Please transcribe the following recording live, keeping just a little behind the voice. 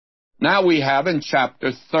Now we have in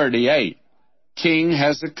chapter 38 King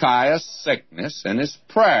Hezekiah's sickness and his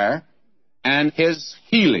prayer and his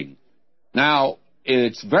healing. Now,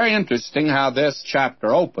 it's very interesting how this chapter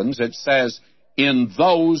opens. It says, "In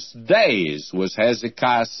those days was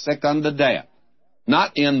Hezekiah sick unto death."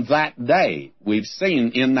 Not in that day. We've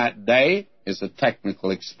seen "in that day" is a technical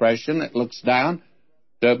expression. It looks down,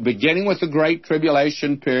 beginning with the Great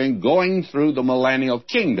Tribulation period, going through the millennial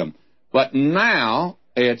kingdom. But now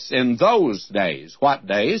it's in those days. What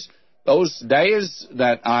days? Those days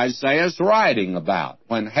that Isaiah's writing about,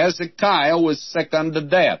 when Hezekiah was sick unto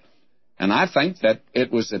death. And I think that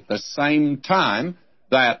it was at the same time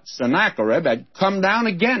that Sennacherib had come down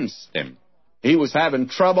against him. He was having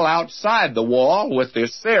trouble outside the wall with the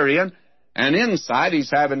Assyrian, and inside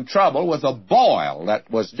he's having trouble with a boil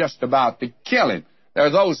that was just about to kill him. There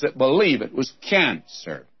are those that believe it was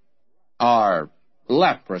cancer or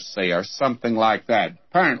leprosy or something like that.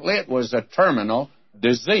 Apparently it was a terminal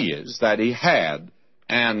disease that he had,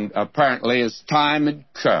 and apparently his time had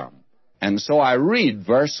come. And so I read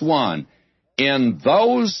verse 1. "In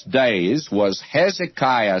those days was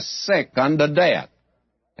Hezekiah sick unto death.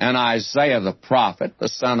 And Isaiah the prophet, the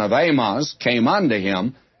son of Amoz, came unto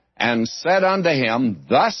him, and said unto him,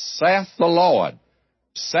 Thus saith the Lord,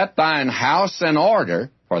 Set thine house in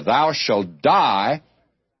order, for thou shalt die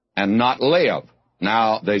and not live."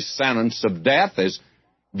 Now, the sentence of death is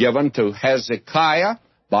given to Hezekiah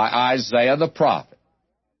by Isaiah the prophet.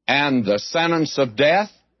 And the sentence of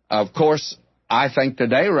death, of course, I think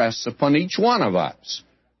today rests upon each one of us,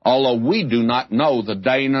 although we do not know the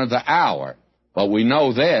day nor the hour. But we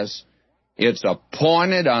know this: it's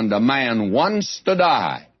appointed unto man once to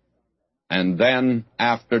die, and then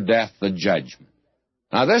after death the judgment.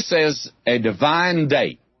 Now this is a divine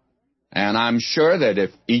date, and I'm sure that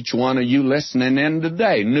if each one of you listening in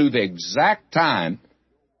today knew the exact time,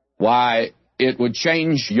 why, it would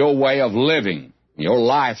change your way of living. Your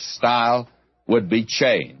lifestyle would be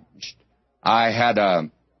changed. I had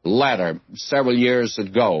a letter several years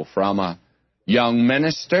ago from a young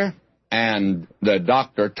minister, and the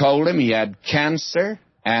doctor told him he had cancer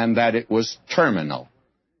and that it was terminal.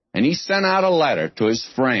 And he sent out a letter to his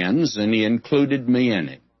friends, and he included me in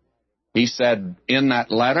it. He said in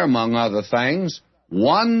that letter, among other things,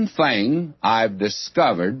 "One thing I've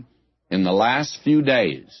discovered in the last few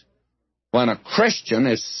days. When a Christian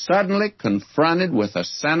is suddenly confronted with a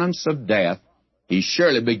sentence of death, he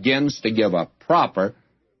surely begins to give a proper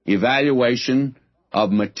evaluation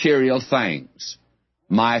of material things.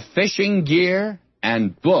 My fishing gear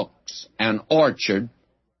and books and orchard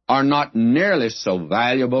are not nearly so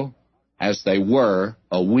valuable as they were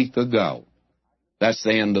a week ago." That's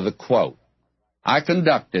the end of the quote. I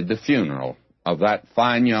conducted the funeral of that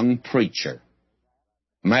fine young preacher.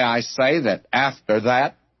 May I say that after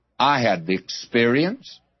that, I had the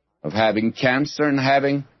experience of having cancer and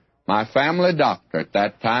having my family doctor at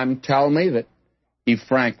that time tell me that he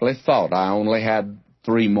frankly thought I only had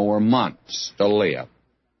 3 more months to live.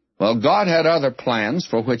 Well, God had other plans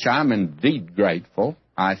for which I'm indeed grateful.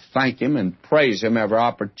 I thank Him and praise Him every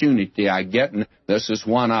opportunity I get, and this is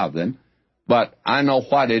one of them. But I know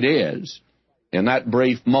what it is in that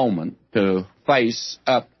brief moment to face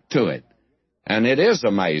up to it. And it is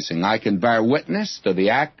amazing. I can bear witness to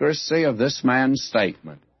the accuracy of this man's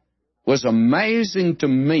statement. It was amazing to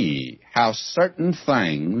me how certain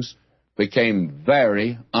things became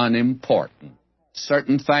very unimportant.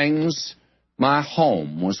 Certain things, my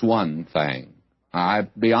home was one thing. I'll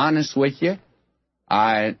be honest with you,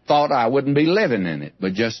 I thought I wouldn't be living in it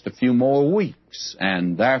but just a few more weeks,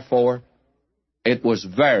 and therefore it was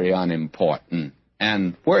very unimportant.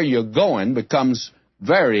 And where you're going becomes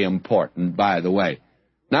very important, by the way.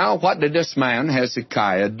 Now, what did this man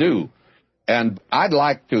Hezekiah do? And I'd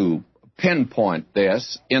like to pinpoint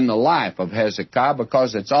this in the life of Hezekiah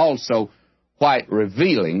because it's also quite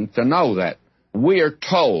revealing to know that. We're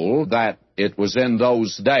told that it was in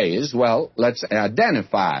those days. Well, let's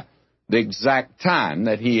identify the exact time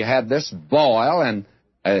that he had this boil and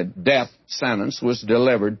a death sentence was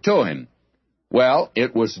delivered to him. Well,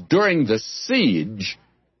 it was during the siege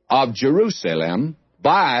of Jerusalem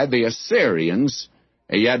by the Assyrians.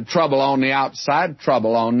 He had trouble on the outside,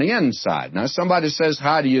 trouble on the inside. Now, somebody says,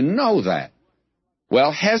 how do you know that?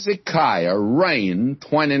 Well, Hezekiah reigned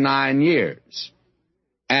 29 years.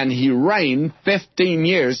 And he reigned 15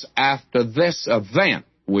 years after this event,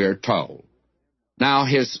 we're told. Now,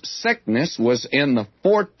 his sickness was in the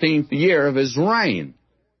 14th year of his reign.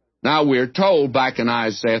 Now, we're told back in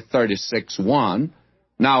Isaiah 36:1,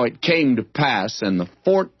 "Now it came to pass in the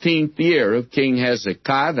 14th year of King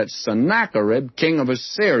Hezekiah that Sennacherib, king of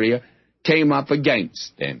Assyria, came up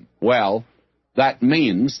against him. Well, that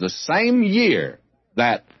means the same year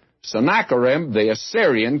that Sennacherib, the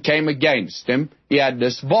Assyrian, came against him, he had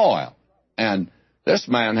this boil. And this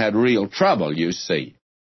man had real trouble, you see.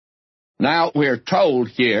 Now, we're told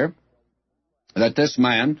here that this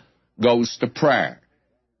man goes to prayer.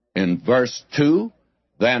 In verse 2,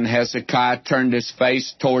 then Hezekiah turned his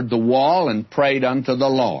face toward the wall and prayed unto the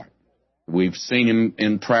Lord. We've seen him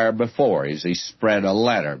in prayer before as he spread a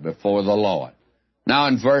letter before the Lord. Now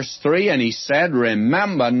in verse 3, and he said,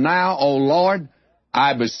 Remember now, O Lord,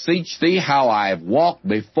 I beseech thee how I have walked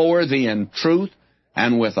before thee in truth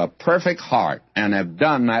and with a perfect heart, and have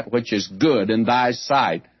done that which is good in thy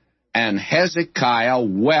sight. And Hezekiah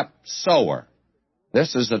wept sore.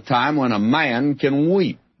 This is a time when a man can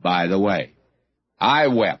weep, by the way. I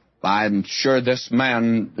wept. I'm sure this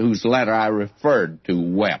man whose letter I referred to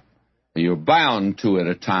wept. You're bound to at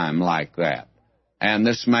a time like that. And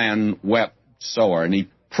this man wept sore, and he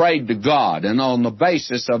prayed to God, and on the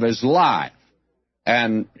basis of his life.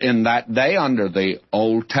 And in that day, under the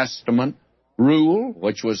Old Testament rule,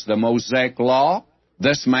 which was the Mosaic law,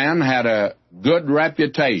 this man had a good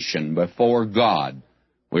reputation before God.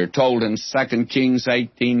 We're told in 2 Kings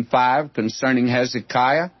 18:5 concerning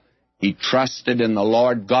Hezekiah, he trusted in the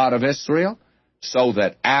Lord God of Israel, so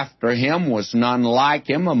that after him was none like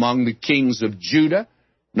him among the kings of Judah,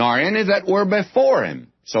 nor any that were before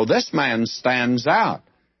him. So this man stands out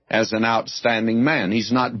as an outstanding man.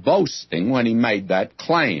 He's not boasting when he made that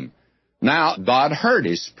claim. Now, God heard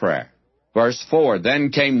his prayer. Verse 4, Then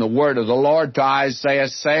came the word of the Lord to Isaiah,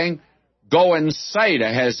 saying, Go and say to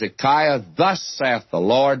Hezekiah, Thus saith the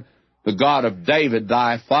Lord, the God of David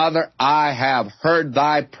thy father, I have heard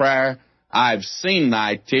thy prayer, I've seen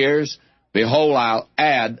thy tears. Behold, I'll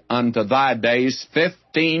add unto thy days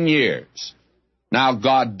 15 years. Now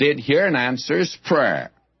God did hear and answer his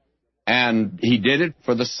prayer. And he did it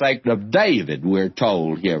for the sake of David, we're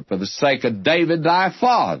told here, for the sake of David thy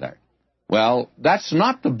father. Well, that's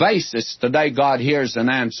not the basis today God hears and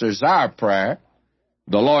answers our prayer.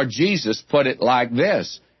 The Lord Jesus put it like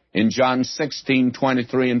this in John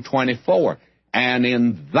 16:23 and 24. And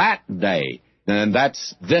in that day, and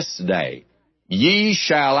that's this day, ye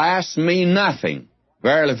shall ask me nothing.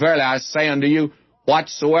 Verily, verily, I say unto you,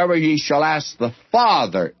 whatsoever ye shall ask the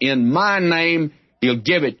Father in my name, he'll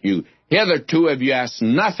give it you. Hitherto have you asked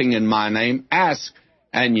nothing in my name. Ask,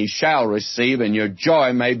 and ye shall receive, and your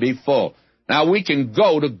joy may be full. Now, we can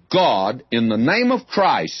go to God in the name of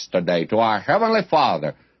Christ today, to our Heavenly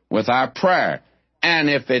Father, with our prayer. And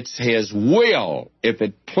if it's His will, if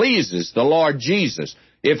it pleases the Lord Jesus,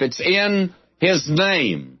 if it's in His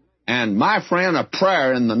name, and my friend, a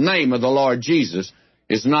prayer in the name of the Lord Jesus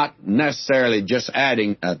is not necessarily just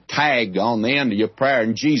adding a tag on the end of your prayer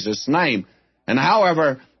in Jesus' name. And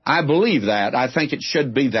however, I believe that. I think it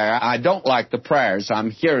should be there. I don't like the prayers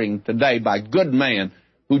I'm hearing today by good men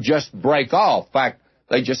who just break off. In fact,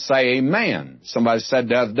 they just say amen. Somebody said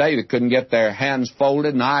the other day they couldn't get their hands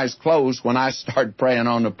folded and eyes closed when I started praying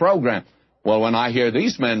on the program. Well, when I hear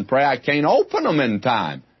these men pray, I can't open them in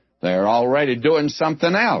time. They're already doing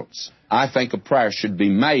something else. I think a prayer should be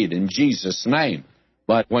made in Jesus' name.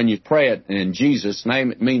 But when you pray it in Jesus'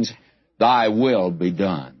 name, it means thy will be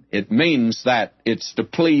done. It means that it's to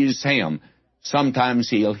please Him. Sometimes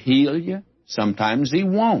He'll heal you. Sometimes He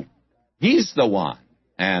won't. He's the one.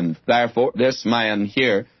 And therefore, this man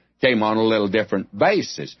here came on a little different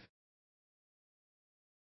basis.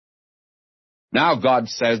 Now God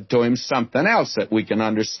said to him something else that we can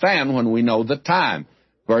understand when we know the time.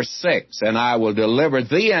 Verse 6, And I will deliver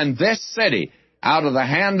thee and this city out of the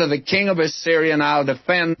hand of the king of Assyria, and I'll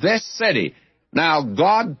defend this city. Now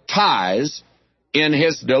God ties in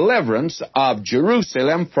His deliverance of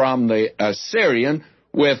Jerusalem from the Assyrian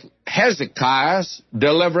with Hezekiah's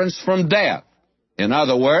deliverance from death. In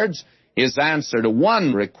other words, His answer to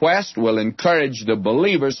one request will encourage the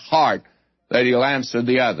believer's heart that He'll answer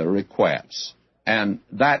the other requests. And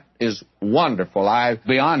that is wonderful. I'll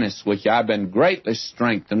be honest with you, I've been greatly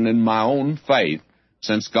strengthened in my own faith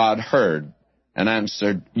since God heard and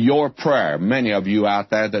answered your prayer, many of you out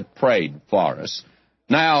there that prayed for us.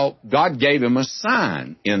 Now, God gave him a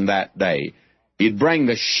sign in that day. He'd bring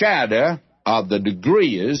the shadow of the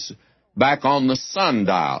degrees back on the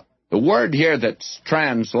sundial. The word here that's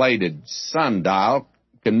translated sundial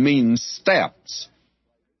can mean steps.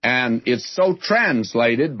 And it's so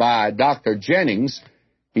translated by Dr. Jennings.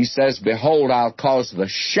 He says, Behold, I'll cause the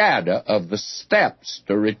shadow of the steps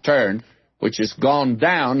to return, which has gone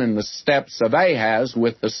down in the steps of Ahaz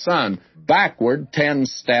with the sun, backward 10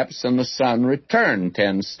 steps, and the sun returned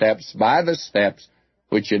 10 steps by the steps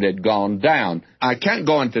which it had gone down. I can't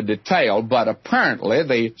go into detail, but apparently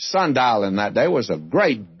the sundial in that day was a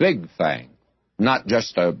great big thing, not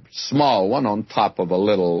just a small one on top of a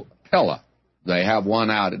little pillar. They have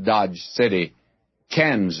one out at Dodge City,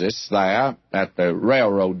 Kansas, there at the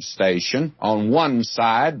railroad station. On one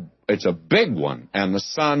side, it's a big one, and the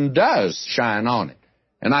sun does shine on it.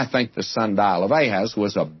 And I think the sundial of Ahaz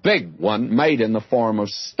was a big one made in the form of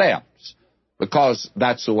steps, because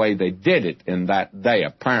that's the way they did it in that day.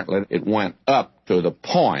 Apparently, it went up to the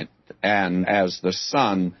point, and as the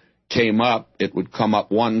sun came up, it would come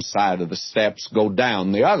up one side of the steps, go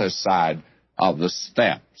down the other side of the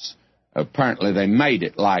steps. Apparently, they made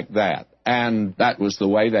it like that, and that was the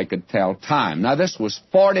way they could tell time. Now, this was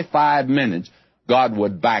 45 minutes. God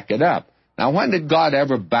would back it up. Now, when did God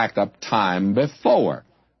ever back up time before?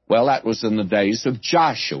 Well, that was in the days of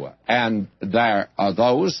Joshua, and there are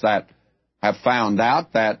those that have found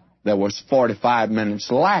out that there was 45 minutes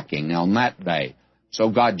lacking on that day. So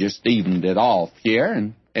God just evened it off here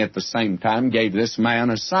and at the same time gave this man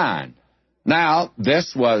a sign. Now,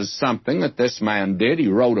 this was something that this man did. He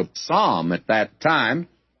wrote a psalm at that time.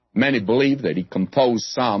 Many believe that he composed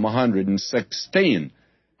Psalm 116.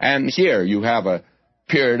 And here you have a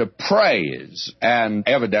period of praise. And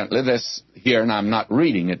evidently this here, and I'm not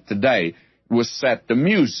reading it today, was set to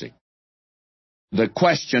music. The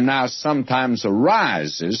question now sometimes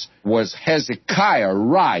arises, was Hezekiah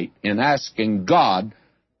right in asking God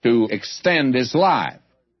to extend his life?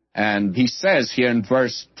 And he says here in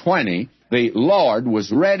verse 20, the Lord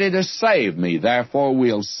was ready to save me, therefore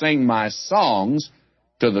we'll sing my songs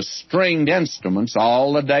to the stringed instruments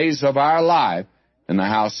all the days of our life in the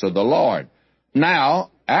house of the Lord.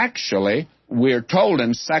 Now, actually, we're told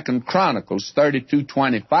in 2 Chronicles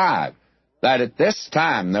 32:25, that at this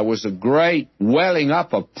time there was a great welling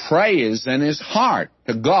up of praise in his heart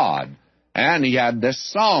to God, and he had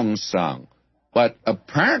this song sung. But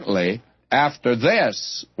apparently, after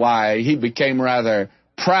this, why, he became rather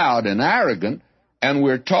proud and arrogant, and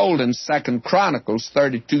we're told in 2 Chronicles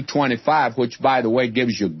 32:25, which, by the way,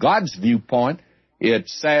 gives you God's viewpoint, it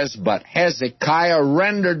says, but Hezekiah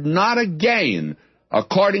rendered not again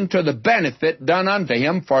according to the benefit done unto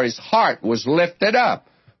him, for his heart was lifted up.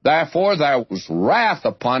 Therefore there was wrath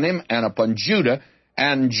upon him and upon Judah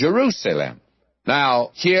and Jerusalem. Now,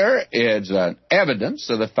 here is an evidence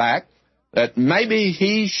of the fact that maybe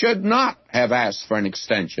he should not have asked for an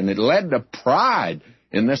extension. It led to pride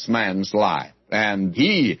in this man's life, and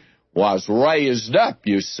he was raised up,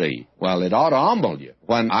 you see. Well, it ought to humble you.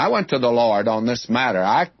 When I went to the Lord on this matter,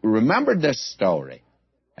 I remembered this story,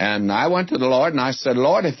 and I went to the Lord and I said,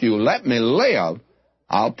 Lord, if you let me live,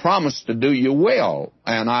 I'll promise to do your will,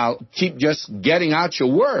 and I'll keep just getting out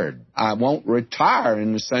your word. I won't retire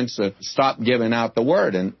in the sense of stop giving out the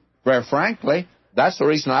word. And very frankly, that's the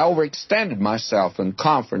reason I overextended myself in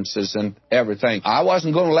conferences and everything. I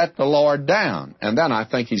wasn't going to let the Lord down. And then I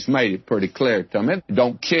think he's made it pretty clear to me.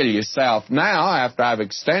 Don't kill yourself now after I've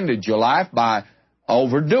extended your life by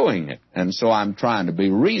overdoing it. And so I'm trying to be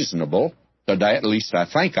reasonable today, at least I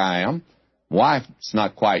think I am. Wife's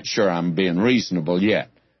not quite sure I'm being reasonable yet.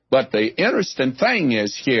 But the interesting thing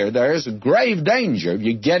is here, there is a grave danger of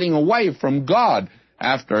you getting away from God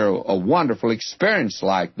after a wonderful experience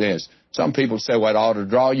like this. Some people say, well, it ought to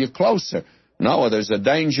draw you closer. No, there's a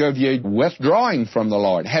danger of you withdrawing from the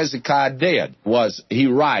Lord. Hezekiah did. Was he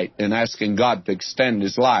right in asking God to extend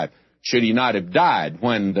his life? Should he not have died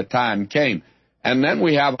when the time came? And then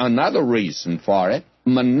we have another reason for it.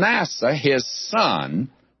 Manasseh, his son,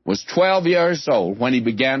 was 12 years old when he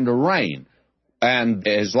began to reign, and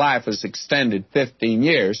his life was extended 15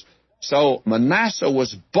 years. So Manasseh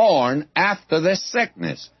was born after this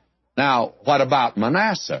sickness. Now, what about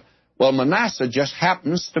Manasseh? Well, Manasseh just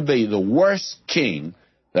happens to be the worst king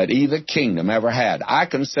that either kingdom ever had. I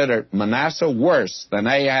consider Manasseh worse than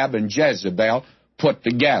Ahab and Jezebel put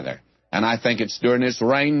together. And I think it's during his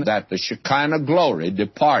reign that the Shekinah glory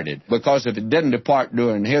departed. Because if it didn't depart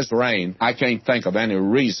during his reign, I can't think of any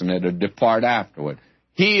reason it would depart afterward.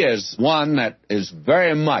 He is one that is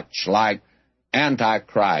very much like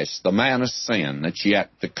Antichrist, the man of sin that's yet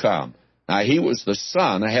to come. Now, he was the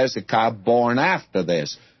son of Hezekiah born after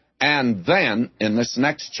this. And then, in this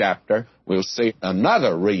next chapter, we'll see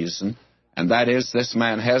another reason, and that is this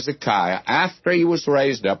man Hezekiah, after he was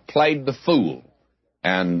raised up, played the fool.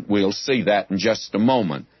 And we'll see that in just a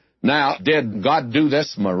moment. Now, did God do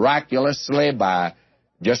this miraculously by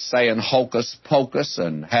just saying hocus pocus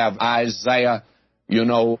and have Isaiah,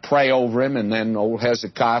 pray over him and then old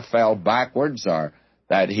Hezekiah fell backwards, or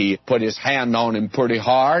that he put his hand on him pretty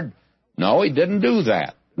hard? No, he didn't do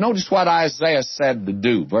that. Notice what Isaiah said to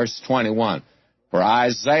do, verse 21. For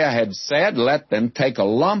Isaiah had said, Let them take a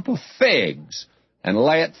lump of figs and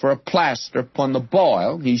lay it for a plaster upon the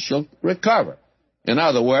boil, he shall recover. In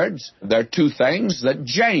other words, there are two things that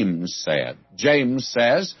James said. James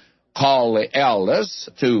says, call the elders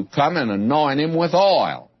to come and anoint him with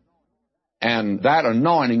oil. And that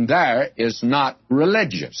anointing there is not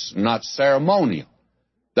religious, not ceremonial.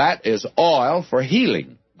 That is oil for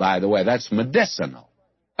healing, by the way. That's medicinal.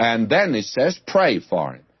 And then it says, pray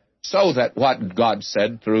for him. So that what God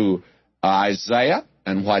said through Isaiah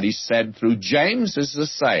and what he said through James is the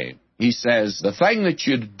same. He says, the thing that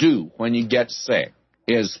you do when you get sick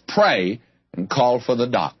is pray and call for the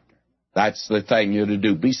doctor. That's the thing you're to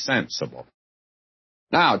do. Be sensible.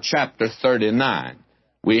 Now, chapter 39.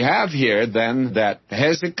 We have here, then, that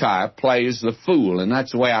Hezekiah plays the fool, and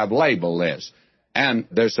that's the way I've labeled this. And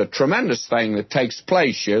there's a tremendous thing that takes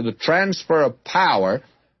place here, the transfer of power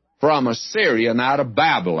from Assyria and out of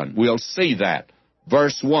Babylon. We'll see that.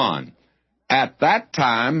 Verse 1. At that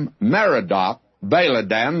time, Merodach,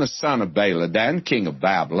 Baladan, the son of Baladan, king of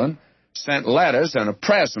Babylon, sent letters and a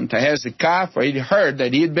present to Hezekiah, for he'd heard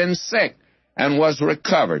that he had been sick and was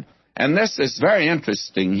recovered. And this is very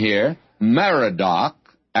interesting here. Merodach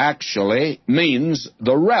actually means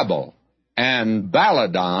the rebel, and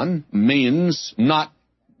Baladan means not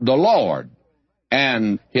the Lord.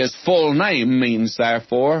 And his full name means,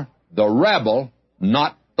 therefore, the rebel,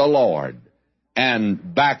 not the Lord.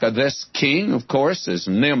 And back of this king, of course, is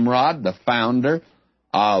Nimrod, the founder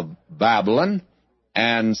of Babylon,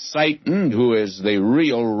 and Satan, who is the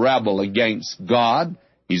real rebel against God.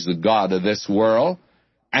 He's the god of this world.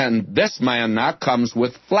 And this man now comes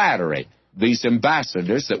with flattery. These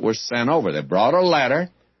ambassadors that were sent over, they brought a letter,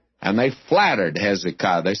 and they flattered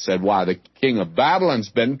Hezekiah. They said, why, the king of Babylon's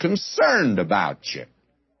been concerned about you.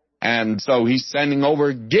 And so he's sending over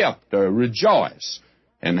a gift to rejoice.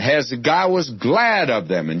 And Hezekiah was glad of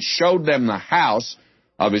them and showed them the house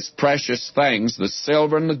of his precious things, the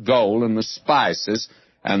silver and the gold and the spices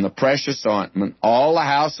and the precious ointment, all the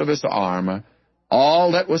house of his armor,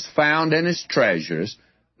 all that was found in his treasures.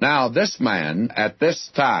 Now, this man, at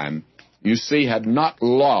this time, you see, had not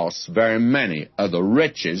lost very many of the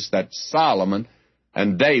riches that Solomon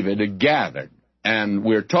and David had gathered. And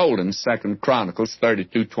we're told in 2 Chronicles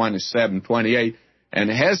 32, 27, 28, and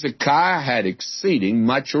Hezekiah had exceeding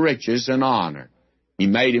much riches and honor. He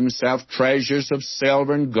made himself treasures of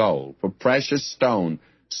silver and gold, for precious stone,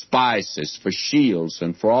 spices, for shields,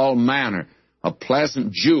 and for all manner of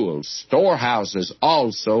pleasant jewels, storehouses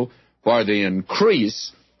also for the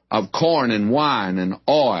increase of corn and wine and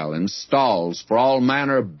oil, and stalls for all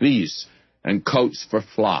manner of beasts, and coats for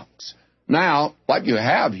flocks. Now, what you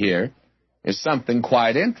have here is something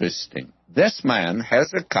quite interesting. This man,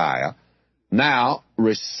 Hezekiah, now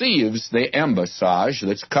receives the embassage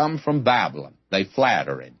that's come from Babylon. They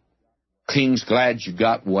flatter him. King's glad you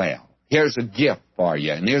got well. Here's a gift for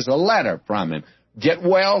you, and here's a letter from him. Get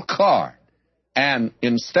well card. And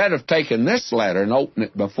instead of taking this letter and opening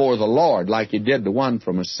it before the Lord like he did the one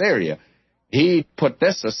from Assyria, he put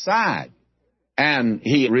this aside. And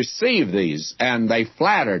he received these, and they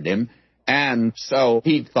flattered him. And so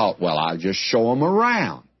he thought, well, I'll just show them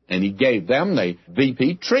around. And he gave them the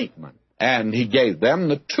VP treatment. And he gave them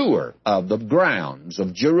the tour of the grounds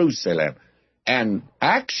of Jerusalem. And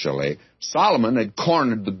actually, Solomon had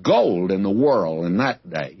cornered the gold in the world in that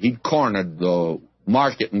day. He'd cornered the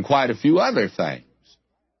market in quite a few other things.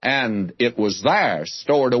 And it was there,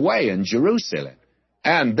 stored away in Jerusalem.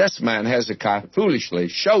 And this man, Hezekiah, foolishly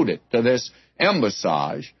showed it to this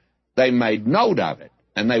embassage. They made note of it.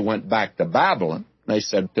 And they went back to Babylon. They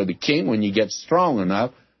said to the king, when you get strong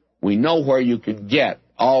enough, we know where you could get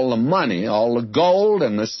all the money, all the gold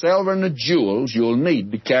and the silver and the jewels you'll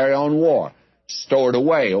need to carry on war, stored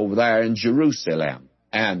away over there in Jerusalem.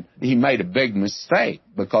 And he made a big mistake,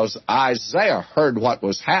 because Isaiah heard what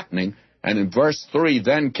was happening. And in verse 3,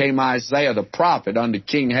 then came Isaiah the prophet unto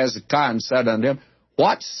King Hezekiah and said unto him,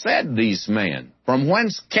 what said these men? From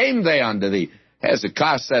whence came they unto thee?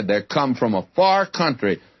 Hezekiah said, they're come from a far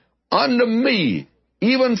country unto me,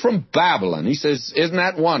 even from Babylon. He says, isn't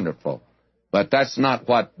that wonderful? But that's not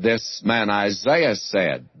what this man Isaiah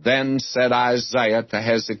said. Then said Isaiah to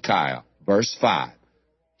Hezekiah, verse 5,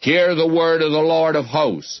 hear the word of the Lord of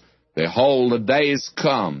hosts. Behold, the days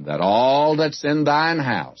come, that all that's in thine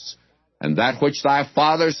house, and that which thy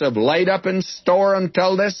fathers have laid up in store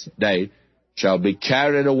until this day, shall be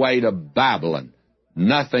carried away to Babylon.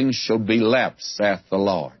 Nothing shall be left, saith the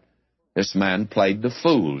Lord. This man played the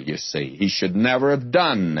fool, you see. He should never have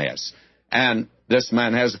done this. And this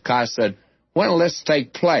man Hezekiah said, when will this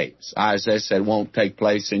take place? Isaiah said, it won't take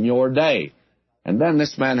place in your day. And then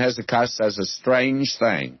this man Hezekiah says a strange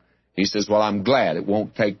thing. He says, well, I'm glad it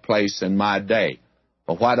won't take place in my day.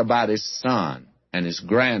 But what about his son and his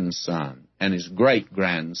grandson and his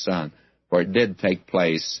great-grandson? For it did take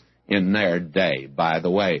place in their day, by the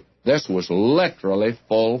way. This was literally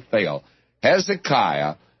fulfilled.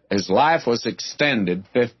 Hezekiah, his life was extended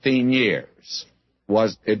 15 years.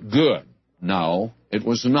 Was it good? No, it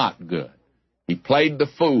was not good. He played the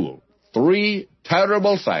fool. 3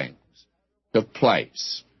 terrible things took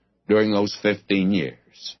place during those 15 years.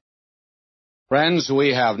 Friends,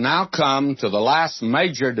 we have now come to the last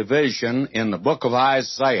major division in the book of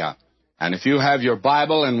Isaiah. And if you have your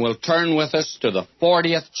Bible, and we'll turn with us to the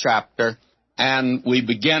 40th chapter, and we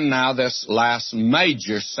begin now this last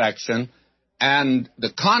major section. And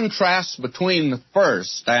the contrast between the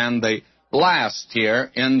first and the last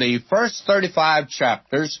here, in the first 35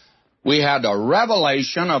 chapters, we had a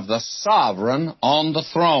revelation of the sovereign on the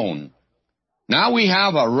throne. Now we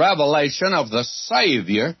have a revelation of the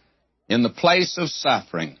Savior in the place of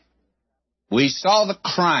suffering. We saw the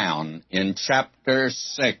crown in chapter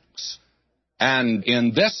 6. And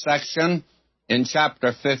in this section, in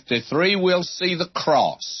chapter 53, we'll see the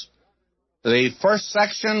cross. The first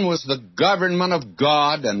section was the government of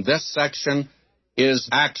God, and this section is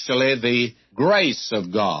actually the grace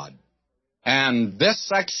of God. And this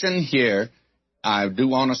section here, I do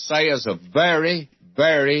want to say, is a very,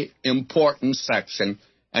 very important section,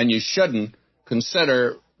 and you shouldn't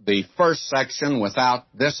consider the first section without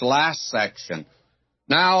this last section.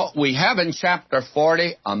 Now, we have in chapter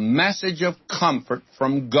 40 a message of comfort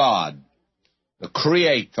from God, the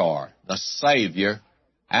Creator, the Savior,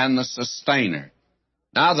 and the Sustainer.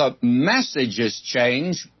 Now, the message is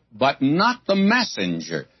changed, but not the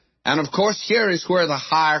messenger. And, of course, here is where the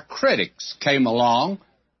higher critics came along,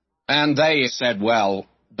 and they said, well,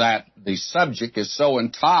 that the subject is so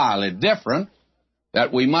entirely different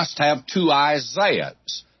that we must have 2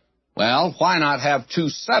 Isaiahs. Well, why not have 2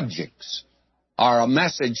 subjects? Or a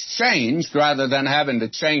message changed rather than having to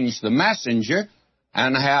change the messenger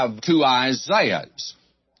and have 2 Isaiahs.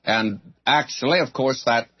 And actually, of course,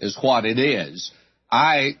 that is what it is.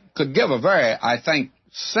 I could give a very, I think,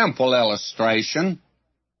 simple illustration.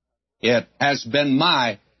 It has been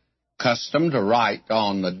my custom to write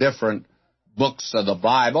on the different books of the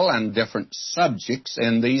Bible and different subjects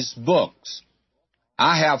in these books.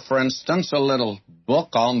 I have, for instance, a little book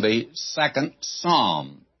on the 2nd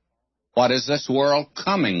Psalm. What is this world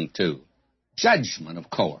coming to? Judgment, of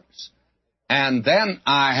course. And then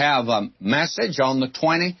I have a message on the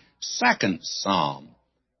 22nd Psalm,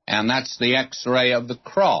 and that's the X-ray of the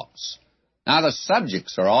cross. Now, the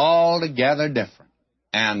subjects are altogether different,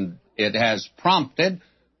 and it has prompted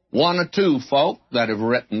 1 or 2 folk that have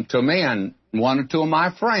written to me, and 1 or 2 of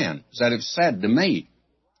my friends that have said to me,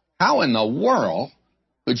 how in the world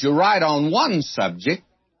could you write on one subject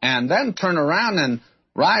and then turn around and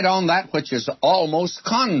write on that which is almost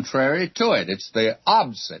contrary to it? It's the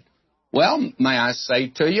opposite. Well, may I say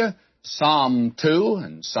to you, Psalm 2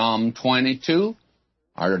 and Psalm 22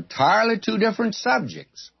 are entirely 2 different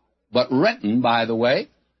subjects, but written, by the way,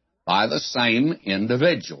 by the same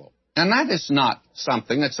individual. And that is not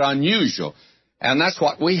something that's unusual. And that's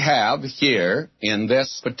what we have here in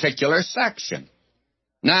this particular section.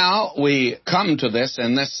 Now, we come to this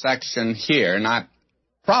in this section here, and I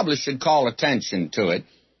probably should call attention to it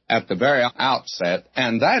at the very outset,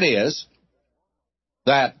 and that is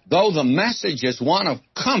that though the message is one of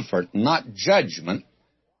comfort, not judgment,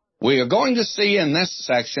 we are going to see in this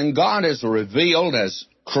section God is revealed as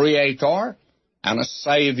Creator and a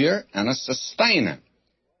Savior and a Sustainer.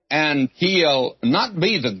 And He'll not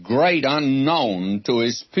be the great unknown to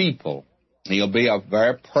His people. He'll be a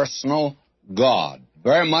very personal God,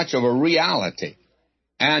 very much of a reality.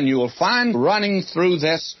 And you will find running through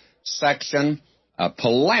this section a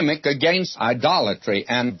polemic against idolatry.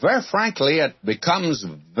 And very frankly, it becomes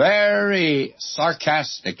very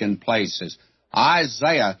sarcastic in places.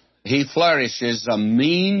 Isaiah, he flourishes a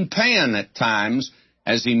mean pen at times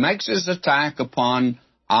as he makes his attack upon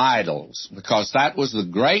idols, because that was the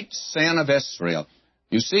great sin of Israel.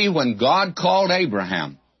 You see, when God called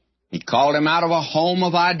Abraham, He called him out of a home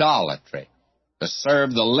of idolatry to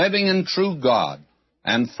serve the living and true God.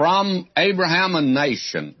 And from Abraham, a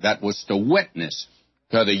nation that was to witness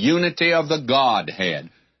to the unity of the Godhead.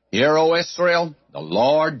 Hear, O Israel, the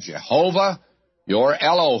Lord Jehovah, your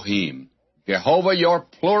Elohim, Jehovah, your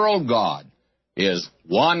plural God, is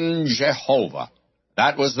one Jehovah.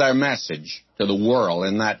 That was their message to the world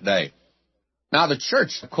in that day. Now, the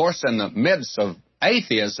church, of course, in the midst of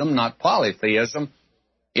atheism, not polytheism,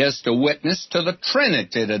 is to witness to the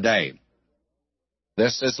Trinity today.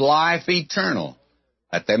 This is life eternal,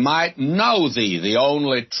 that they might know thee, the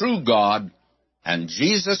only true God, and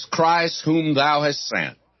Jesus Christ whom thou hast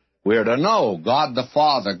sent. We're to know God the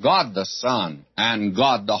Father, God the Son, and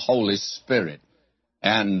God the Holy Spirit.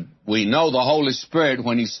 And we know the Holy Spirit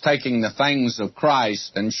when He's taking the things of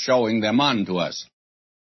Christ and showing them unto us.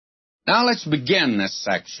 Now let's begin this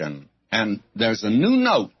section. And there's a new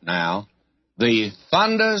note now. The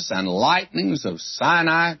thunders and lightnings of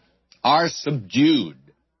Sinai are subdued.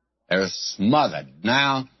 They're smothered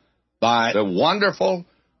now by the wonderful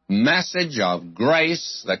message of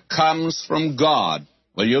grace that comes from God.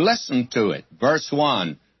 Will you listen to it? Verse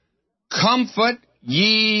 1, comfort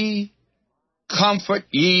ye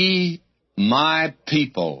my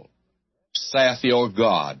people, saith your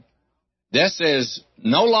God. This is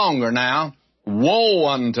no longer now woe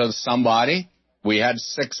unto somebody. We had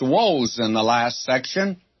 6 woes in the last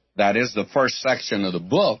section. That is the first section of the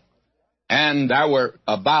book. And there were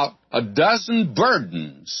about a dozen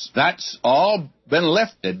burdens. That's all been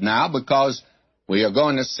lifted now because we are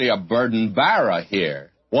going to see a burden bearer here,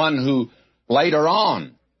 one who later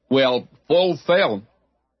on will fulfill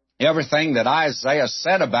everything that Isaiah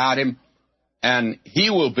said about him, and he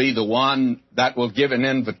will be the one that will give an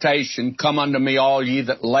invitation, come unto me all ye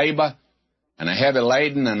that labor and are heavy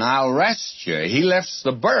laden, and I'll rest you. He lifts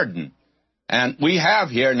the burden. And we have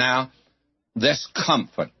here now this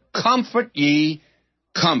comfort. Comfort ye,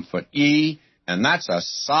 and that's a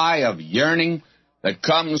sigh of yearning that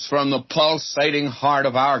comes from the pulsating heart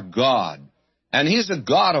of our God. And He's a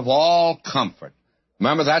God of all comfort.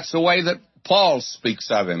 Remember, that's the way that Paul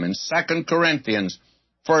speaks of Him in 2 Corinthians,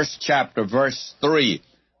 1st chapter, verse 3.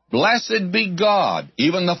 Blessed be God,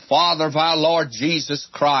 even the Father of our Lord Jesus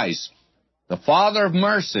Christ, the Father of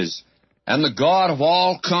mercies, and the God of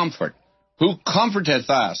all comfort, who comforteth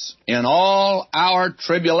us in all our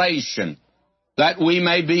tribulation, that we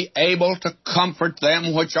may be able to comfort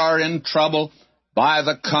them which are in trouble by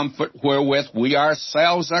the comfort wherewith we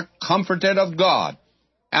ourselves are comforted of God.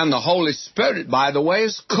 And the Holy Spirit, by the way,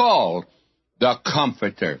 is called the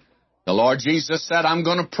Comforter. The Lord Jesus said, I'm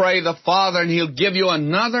going to pray the Father, and He'll give you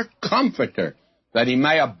another Comforter, that He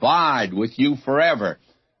may abide with you forever.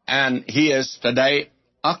 And He is today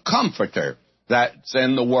a Comforter that's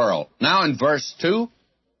in the world. Now in verse 2,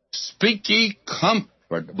 speak ye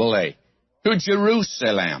comfortably to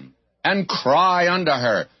Jerusalem, and cry unto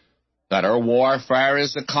her, that her warfare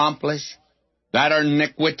is accomplished, that her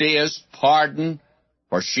iniquity is pardoned,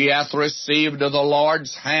 for she hath received of the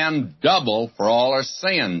Lord's hand double for all her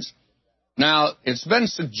sins. Now, it's been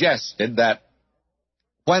suggested that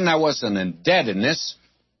when there was an indebtedness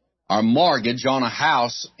or mortgage on a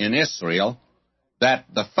house in Israel, that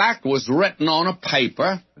the fact was written on a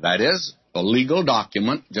paper, that is, a legal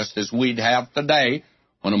document, just as we'd have today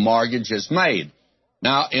when a mortgage is made.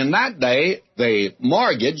 Now, in that day, the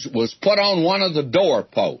mortgage was put on one of the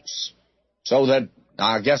doorposts, so that,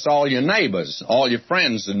 I guess, all your neighbors, all your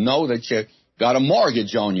friends would know that you got a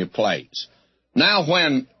mortgage on your place. Now,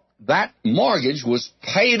 when that mortgage was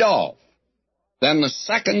paid off, then the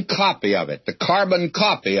second copy of it, the carbon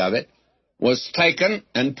copy of it, was taken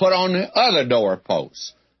and put on the other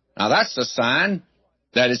doorpost. Now, that's the sign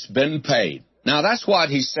that it's been paid. Now, that's what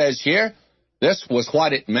he says here. This was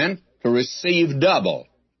what it meant to receive double.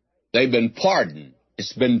 They've been pardoned.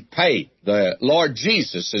 It's been paid. The Lord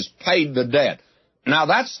Jesus has paid the debt. Now,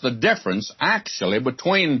 that's the difference, actually,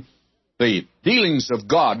 between the dealings of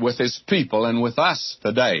God with His people and with us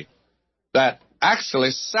today, that actually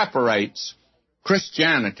separates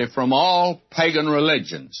Christianity from all pagan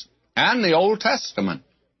religions and the Old Testament,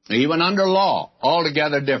 even under law,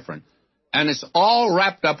 altogether different. And it's all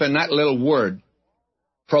wrapped up in that little word,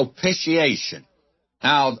 propitiation.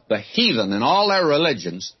 Now, the heathen in all their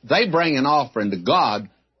religions, they bring an offering to God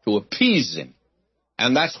to appease Him.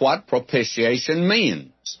 And that's what propitiation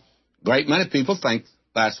means. A great many people think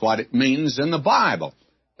that's what it means in the Bible,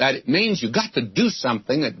 that it means you got to do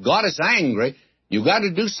something, that God is angry, you got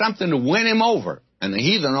to do something to win Him over. And the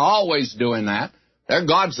heathen are always doing that. Their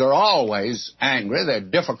gods are always angry. They're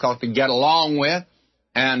difficult to get along with,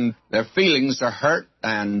 and their feelings are hurt,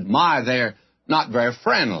 and they're not very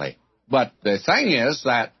friendly. But the thing is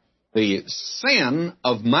that the sin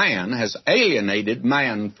of man has alienated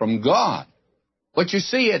man from God. But you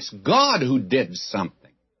see, it's God who did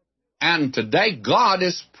something. And today, God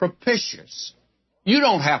is propitious. You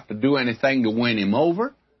don't have to do anything to win Him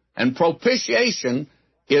over. And propitiation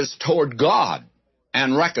is toward God,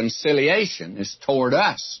 and reconciliation is toward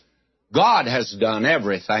us. God has done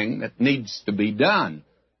everything that needs to be done.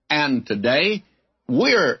 And today,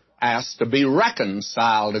 we're asked to be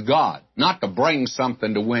reconciled to God, not to bring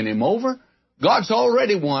something to win Him over. God's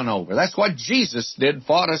already won over. That's what Jesus did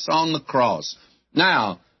for us on the cross.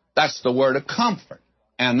 Now, that's the word of comfort.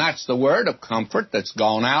 And that's the word of comfort that's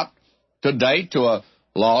gone out today to a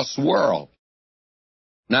lost world.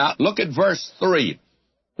 Now, look at verse 3.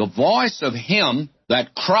 The voice of him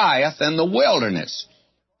that crieth in the wilderness,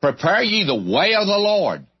 prepare ye the way of the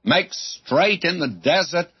Lord, make straight in the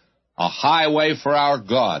desert a highway for our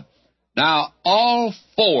God. Now, all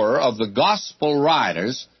four of the gospel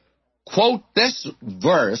writers quote this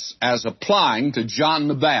verse as applying to John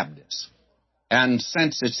the Baptist. And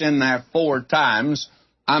since it's in there 4 times,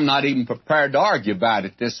 I'm not even prepared to argue about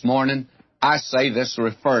it this morning. I say this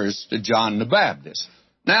refers to John the Baptist.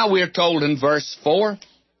 Now we are told in verse 4,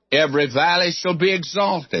 every valley shall be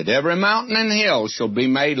exalted, every mountain and hill shall be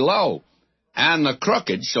made low, and the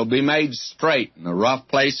crooked shall be made straight, and the rough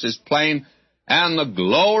places plain, and the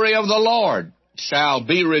glory of the Lord shall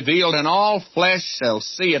be revealed, and all flesh shall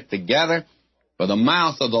see it together, for the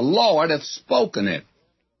mouth of the Lord hath spoken it.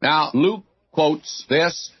 Now, Luke quotes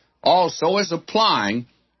this also as applying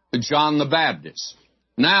to John the Baptist.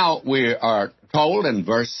 Now, we are told in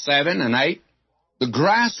verse 7 and 8, the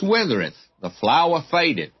grass withereth, the flower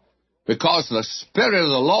fadeth, because the Spirit of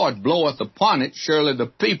the Lord bloweth upon it, surely the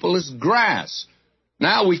people is grass.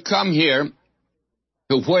 Now we come here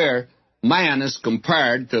to where man is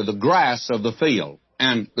compared to the grass of the field.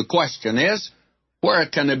 And the question is, where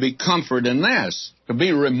can there be comfort in this? To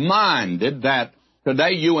be reminded that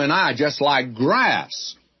today you and I, just like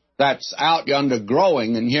grass that's out yonder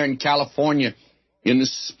growing, and here in California in the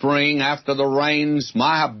spring after the rains,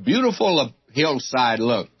 my, how beautiful a hillside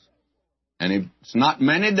looks. And it's not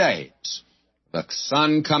many days, the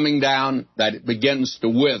sun coming down, that it begins to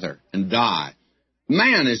wither and die.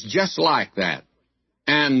 Man is just like that.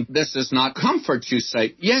 And this is not comfort, you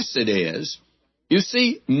say. Yes, it is. You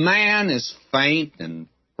see, man is faint and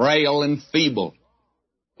frail and feeble.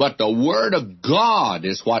 But the Word of God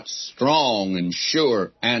is what's strong and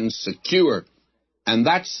sure and secure. And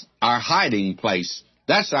that's our hiding place.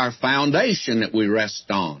 That's our foundation that we rest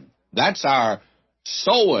on. That's our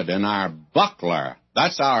sword and our buckler.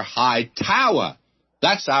 That's our high tower.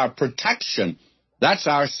 That's our protection. That's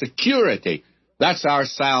our security. That's our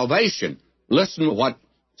salvation. Listen to what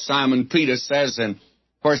Simon Peter says in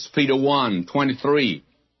 1 Peter 1:23.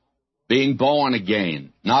 Being born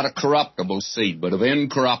again, not a corruptible seed, but of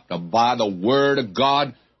incorruptible, by the word of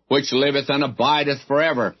God, which liveth and abideth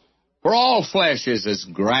forever. For all flesh is as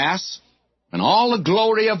grass, and all the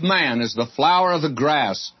glory of man is the flower of the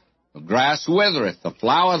grass. The grass withereth, the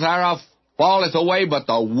flower thereof falleth away, but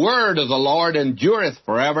the word of the Lord endureth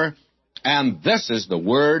forever. And this is the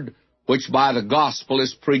word which by the gospel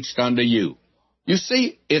is preached unto you. You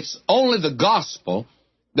see, it's only the gospel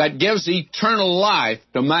that gives eternal life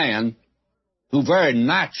to man, who very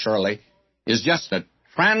naturally is just a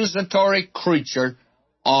transitory creature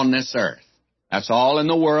on this earth. That's all in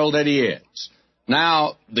the world that he is.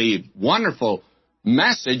 Now, the wonderful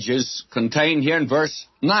message is contained here in verse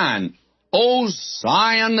 9. O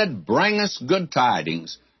Zion that bringest good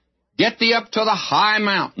tidings, get thee up to the high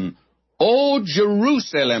mountain. O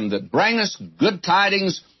Jerusalem that bringest good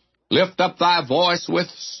tidings, lift up thy voice with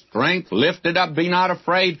strength, lift it up, be not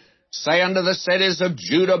afraid. Say unto the cities of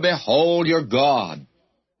Judah, behold your God.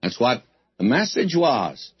 That's what the message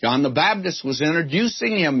was. John the Baptist was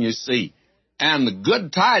introducing him, you see. And the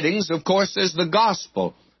good tidings, of course, is the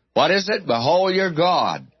gospel. What is it? Behold your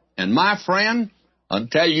God. And my friend,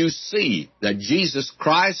 until you see that Jesus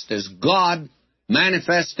Christ is God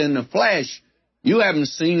manifest in the flesh, you haven't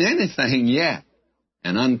seen anything yet.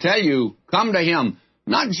 And until you come to him,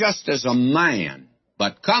 not just as a man,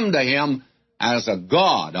 but come to him as a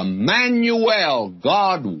God, Emmanuel,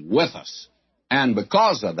 God with us. And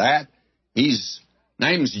because of that, his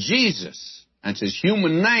name's Jesus. That's his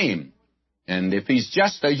human name. And if he's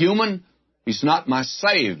just a human, he's not my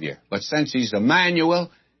Savior. But since he's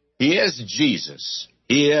Emmanuel, he is Jesus.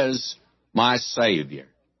 He is my Savior.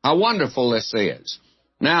 How wonderful this is.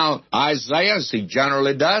 Now, Isaiah, as he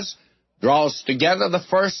generally does, draws together the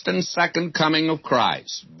first and second coming of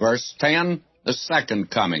Christ. Verse 10, the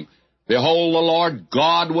second coming. Behold, the Lord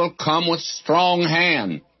God will come with strong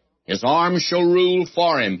hand. His arm shall rule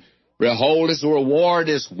for him. Behold, his reward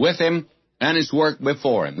is with him, and his work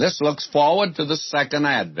before him. This looks forward to the second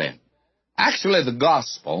advent. Actually, the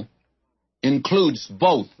gospel includes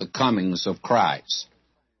both the comings of Christ.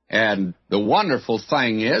 And the wonderful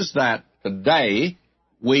thing is that today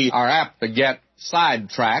we are apt to get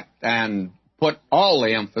sidetracked and put all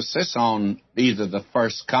the emphasis on either the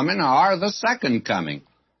first coming or the second coming.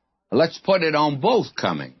 Let's put it on both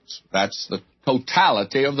comings. That's the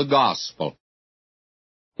totality of the gospel.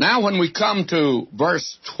 Now, when we come to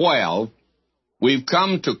verse 12, we've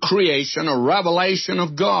come to creation, a revelation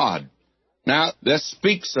of God. Now, this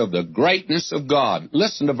speaks of the greatness of God.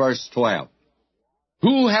 Listen to verse 12.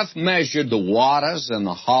 Who hath measured the waters in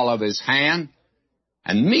the hollow of his hand,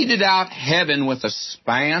 and meted out heaven with a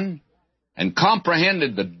span, and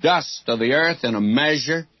comprehended the dust of the earth in a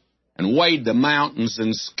measure, and weighed the mountains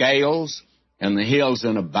in scales, and the hills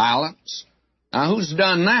in a balance? Now, who's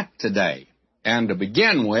done that today? And to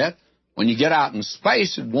begin with, when you get out in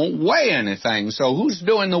space, it won't weigh anything. So who's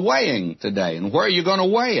doing the weighing today, and where are you going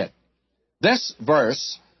to weigh it? This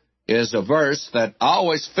verse is a verse that I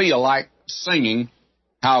always feel like singing,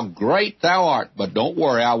 How Great Thou Art. But don't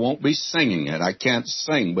worry, I won't be singing it. I can't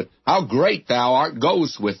sing. But How Great Thou Art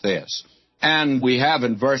goes with this. And we have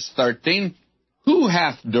in verse 13, Who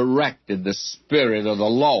hath directed the Spirit of the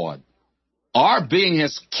Lord, or being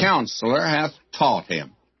his counselor hath taught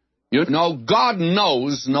him? You know, God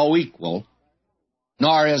knows no equal,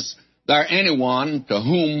 nor is there anyone to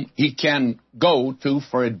whom he can go to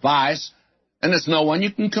for advice, and there's no one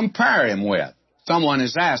you can compare him with. Someone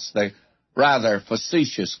has asked the rather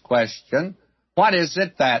facetious question, what is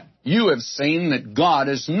it that you have seen that God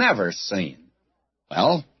has never seen?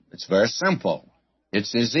 Well, it's very simple.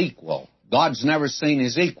 It's his equal. God's never seen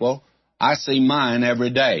his equal. I see mine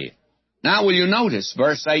every day. Now, will you notice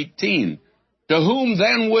verse 18? To whom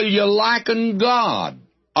then will you liken God?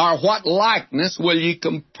 Or what likeness will ye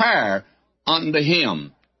compare unto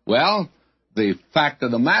him? Well, the fact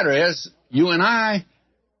of the matter is, you and I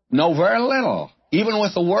know very little, even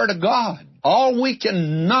with the Word of God. All we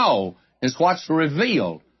can know is what's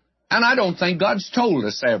revealed. And I don't think God's told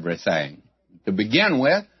us everything. To begin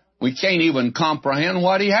with, we can't even comprehend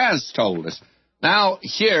what he has told us. Now,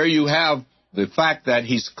 here you have the fact that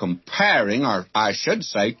he's comparing, or I should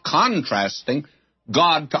say, contrasting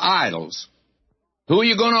God to idols. Who are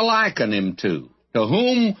you going to liken him to? To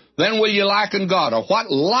whom then will you liken God? Or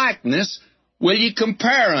what likeness will you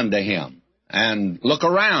compare unto him? And look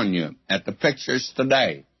around you at the pictures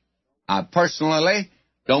today. I personally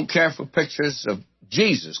don't care for pictures of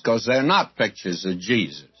Jesus, because they're not pictures of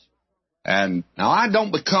Jesus. And now I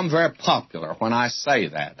don't become very popular when I say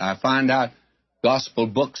that. I find out gospel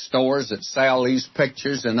bookstores that sell these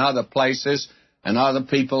pictures in other places, and other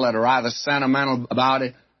people that are rather sentimental about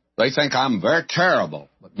it, they think I'm very terrible.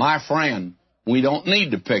 But my friend, we don't need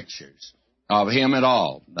the pictures of him at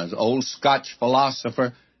all. As an old Scotch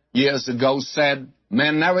philosopher years ago said,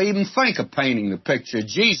 men never even think of painting the picture of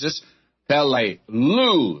Jesus till they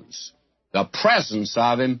lose the presence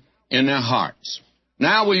of him in their hearts.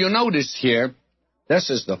 Now, will you notice here, this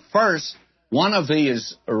is the first one of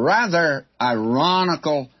these rather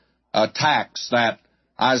ironical attacks that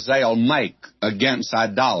Isaiah will make against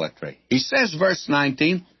idolatry. He says, verse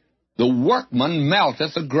 19, the workman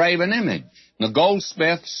melteth a graven image. The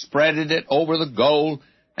goldsmith spreadeth it over the gold,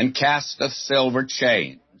 and casteth silver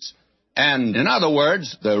chains. And in other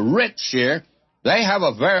words, the rich here, they have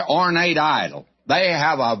a very ornate idol. They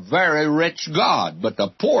have a very rich God. But the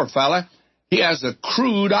poor fella, he has a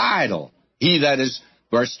crude idol. He that is,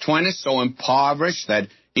 verse 20, so impoverished that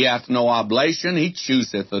he hath no oblation, he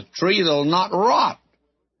chooseth a tree that'll not rot.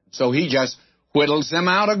 So he just whittles them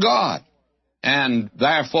out of God. And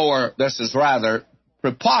therefore, this is rather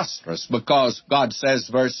preposterous, because God says,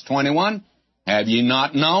 verse 21, have ye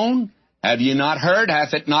not known? Have ye not heard?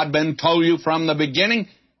 Hath it not been told you from the beginning?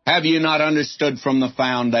 Have ye not understood from the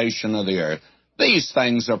foundation of the earth? These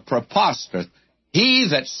things are preposterous. He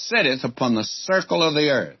that sitteth upon the circle of the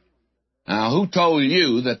earth. Now, who told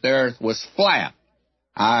you that the earth was flat?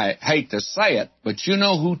 I hate to say it, but you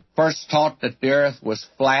know who first taught that the earth was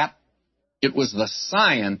flat? It was the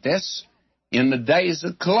scientists in the days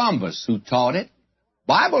of Columbus who taught it.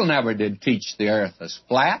 Bible never did teach the earth was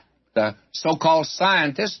flat. The so-called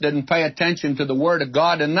scientists didn't pay attention to the Word of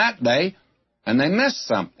God in that day, and they missed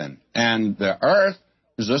something. And the earth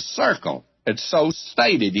is a circle. It's so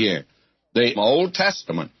stated here. The Old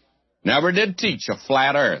Testament never did teach a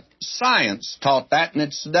flat earth. Science taught that in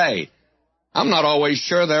its day. I'm not always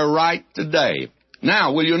sure they're right today.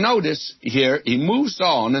 Now, will you notice here, he moves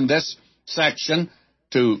on in this section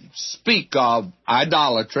to speak of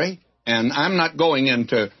idolatry, and I'm not going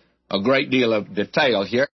into a great deal of detail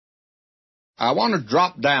here. I want to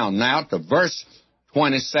drop down now to verse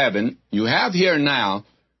 27. You have here now,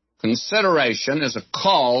 consideration is a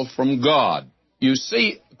call from God. You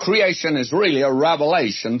see, creation is really a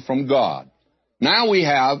revelation from God. Now we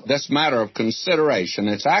have this matter of consideration.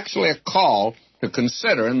 It's actually a call to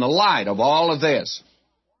consider in the light of all of this.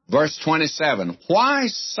 Verse 27, why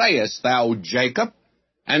sayest thou, Jacob,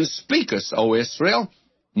 and speakest, O Israel,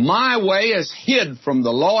 My way is hid from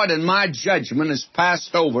the Lord, and my judgment is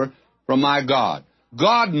passed over from my God.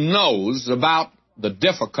 God knows about the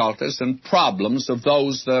difficulties and problems of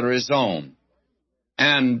those that are His own.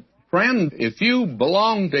 And, friend, if you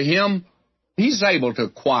belong to Him, He's able to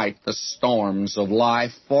quiet the storms of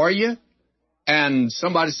life for you. And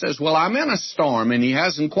somebody says, well, I'm in a storm, and He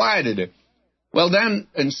hasn't quieted it. Well, then,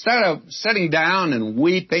 instead of sitting down and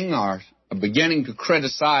weeping or beginning to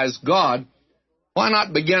criticize God, why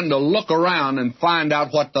not begin to look around and find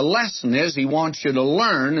out what the lesson is He wants you to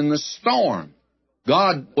learn in the storm?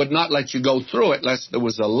 God would not let you go through it unless there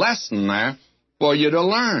was a lesson there for you to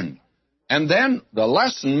learn. And then the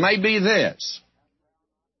lesson may be this: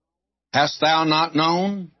 hast thou not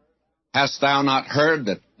known? Hast thou not heard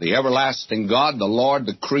that the everlasting God, the Lord,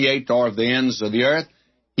 the Creator of the ends of the earth,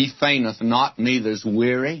 He fainteth not, neither is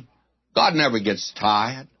weary? God never gets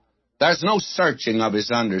tired. There's no searching of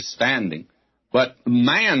His understanding. But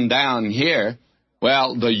man down here,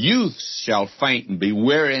 well, the youth shall faint and be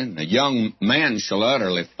weary, and the young man shall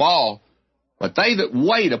utterly fall. But they that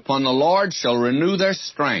wait upon the Lord shall renew their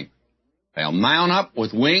strength. They'll mount up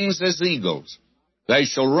with wings as eagles. They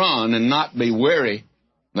shall run and not be weary.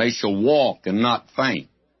 They shall walk and not faint.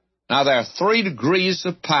 Now, there are 3 degrees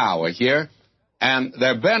of power here, and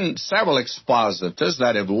there have been several expositors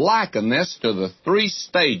that have likened this to the 3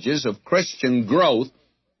 stages of Christian growth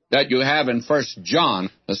that you have in 1 John,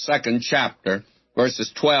 the 2nd chapter,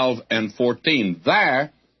 verses 12 and 14.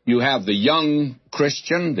 There you have the young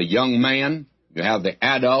Christian, the young man, you have the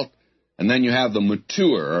adult, and then you have the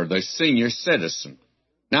mature or the senior citizen.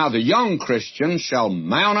 Now, the young Christian shall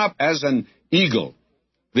mount up as an eagle.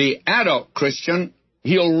 The adult Christian,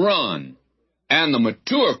 he'll run. And the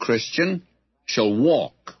mature Christian shall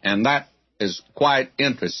walk. And that is quite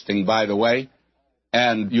interesting, by the way.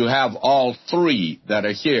 And you have all 3 that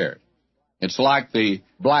are here. It's like the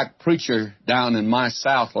black preacher down in my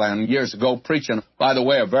Southland years ago preaching, by the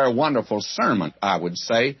way, a very wonderful sermon, I would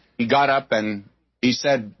say. He got up and he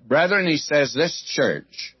said, brethren, he says, this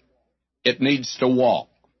church, it needs to walk.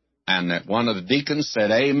 And that one of the deacons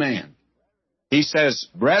said, amen. He says,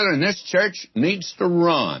 brethren, this church needs to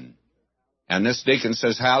run. And this deacon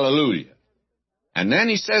says, hallelujah. And then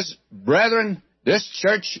he says, brethren, this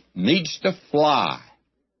church needs to fly.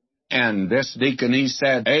 And this deacon, he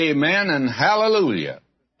said, amen and hallelujah.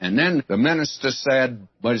 And then the minister said,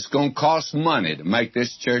 but it's going to cost money to make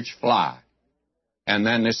this church fly. And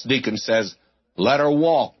then this deacon says, let her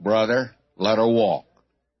walk, brother, let her walk.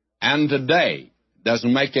 And today,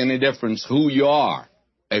 doesn't make any difference who you are.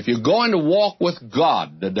 If you're going to walk with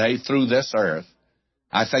God today through this earth,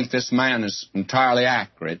 I think this man is entirely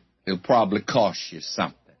accurate. He'll probably cost you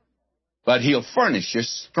something. But He'll furnish you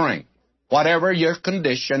strength. Whatever your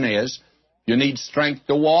condition is, you need strength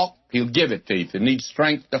to walk, He'll give it to you. If you need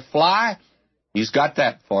strength to fly, He's got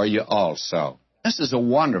that for you also. This is a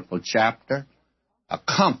wonderful chapter, a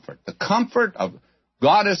comfort. The comfort of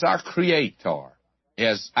God as our Creator,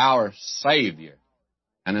 as our Savior,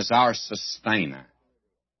 and as our Sustainer.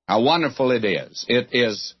 How wonderful it is. It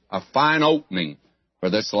is a fine opening for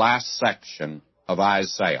this last section of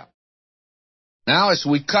Isaiah. Now, as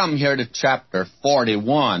we come here to chapter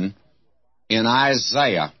 41 in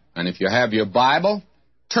Isaiah, and if you have your Bible,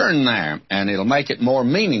 turn there, and it'll make it more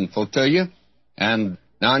meaningful to you. And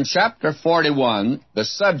now in chapter 41, the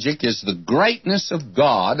subject is the greatness of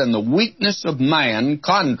God and the weakness of man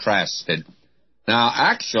contrasted. Now,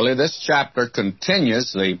 actually, this chapter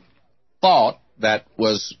continues the thought that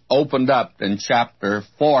was opened up in chapter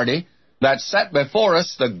 40 that set before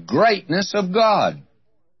us the greatness of God.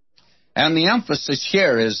 And the emphasis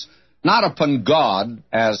here is not upon God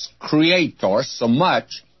as Creator so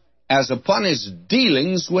much as upon His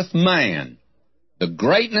dealings with man. The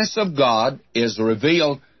greatness of God is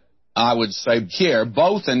revealed, I would say here,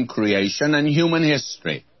 both in creation and human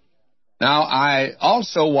history. Now, I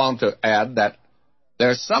also want to add that there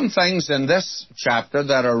are some things in this chapter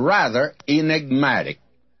that are rather enigmatic.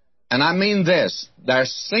 And I mean this: there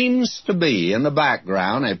seems to be in the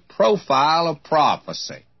background a profile of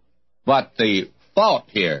prophecy. But the thought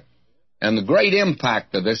here and the great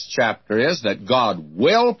impact of this chapter is that God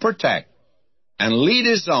will protect and lead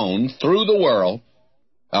His own through the world,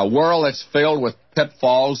 a world that's filled with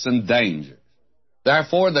pitfalls and dangers.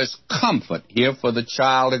 Therefore, there's comfort here for the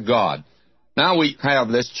child of God. Now we have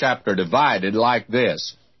this chapter divided like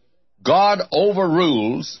this. God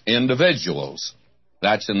overrules individuals.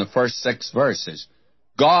 That's in the first 6 verses.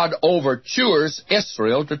 God overtures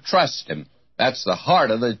Israel to trust Him. That's the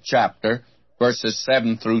heart of the chapter, verses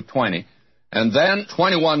 7 through 20. And then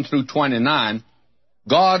 21 through 29,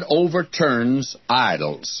 God overturns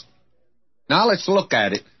idols. Now let's look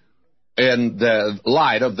at it in the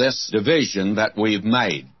light of this division that we've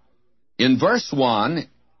made. In verse 1,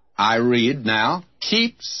 I read now,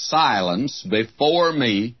 "Keep silence before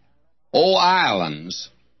me, O islands,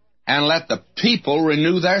 and let the people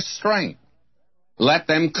renew their strength. Let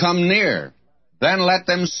them come near, then let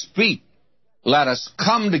them speak. Let us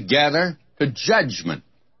come together to judgment."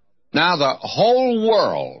 Now the whole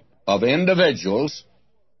world of individuals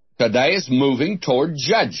today is moving toward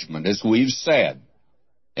judgment, as we've said.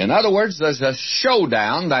 In other words, there's a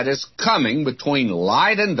showdown that is coming between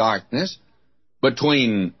light and darkness,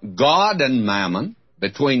 between God and mammon,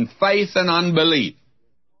 between faith and unbelief.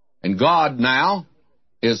 And God now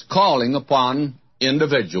is calling upon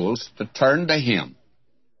individuals to turn to Him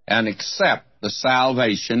and accept the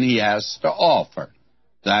salvation He has to offer.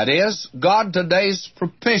 That is, God today is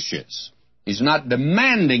propitious. He's not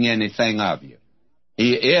demanding anything of you.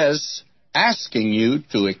 He is asking you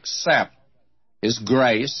to accept His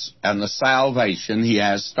grace and the salvation He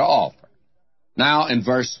has to offer. Now, in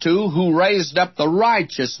verse 2, "Who raised up the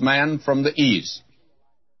righteous man from the east."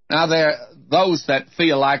 Now, there are those that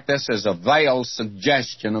feel like this is a veiled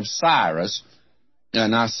suggestion of Cyrus.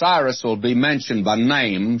 Now, Cyrus will be mentioned by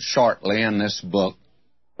name shortly in this book,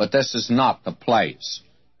 but this is not the place.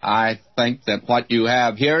 I think that what you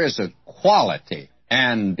have here is a quality,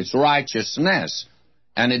 and it's righteousness.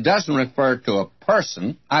 And it doesn't refer to a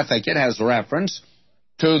person. I think it has reference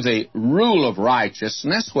to the rule of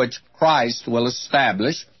righteousness which Christ will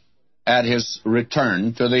establish at His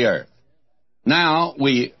return to the earth. Now,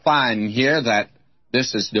 we find here that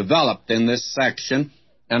this is developed in this section,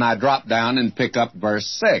 and I drop down and pick up verse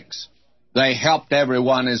 6. "They helped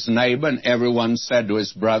everyone his neighbor, and everyone said to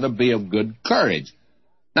his brother, 'Be of good courage.'"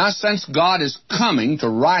 Now, since God is coming to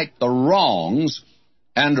right the wrongs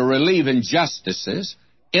and to relieve injustices,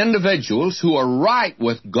 individuals who are right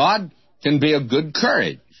with God can be of good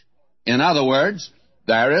courage. In other words,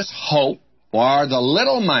 there is hope for the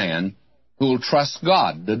little man who will trust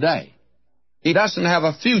God today. He doesn't have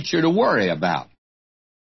a future to worry about.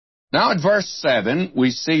 Now, at verse 7,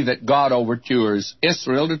 we see that God overtures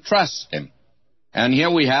Israel to trust Him. And here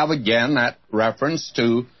we have again that reference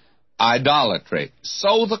to idolatry.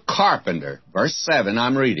 "So the carpenter," verse 7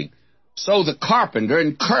 I'm reading, "So the carpenter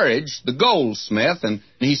encouraged the goldsmith, and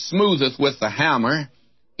he smootheth with the hammer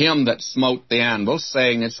him that smote the anvil,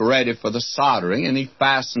 saying, It's ready for the soldering, and he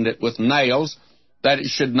fastened it with nails, that it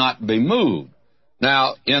should not be moved."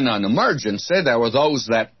 Now, in an emergency, there were those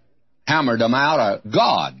that hammered them out a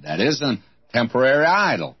god, that is, a temporary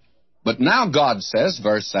idol. But now God says,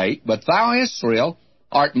 verse 8, "But thou, Israel,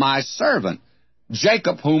 art my servant,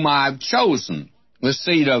 Jacob whom I have chosen, the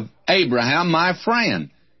seed of Abraham my friend."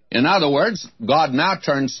 In other words, God now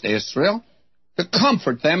turns to Israel to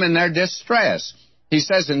comfort them in their distress. He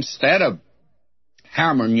says, instead of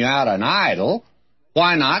hammering you out an idol,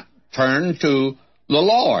 why not turn to the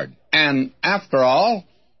Lord? And after all,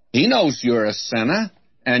 He knows you're a sinner,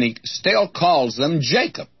 and He still calls them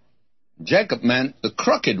Jacob. Jacob meant the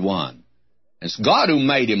crooked one. It's God who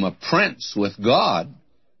made him a prince with God,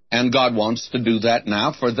 and God wants to do that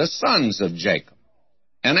now for the sons of Jacob.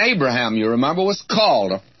 And Abraham, you remember, was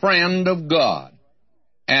called a friend of God.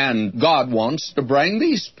 And God wants to bring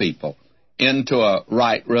these people into a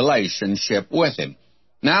right relationship with Him.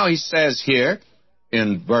 Now He says here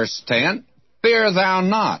in verse 10, "Fear thou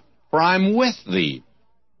not, for I'm with thee.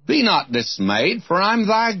 Be not dismayed, for I'm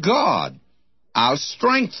thy God. I'll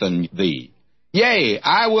strengthen thee. Yea,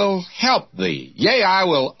 I will help thee. Yea, I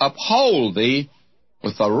will uphold thee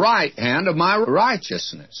with the right hand of my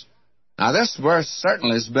righteousness." Now, this verse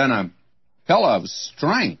certainly has been a pillar of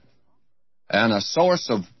strength and a source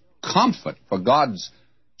of comfort for God's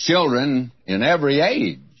children in every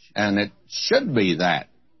age, and it should be that.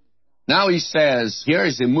 Now He says here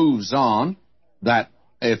as He moves on that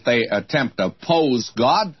if they attempt to oppose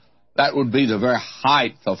God, that would be the very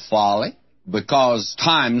height of folly, because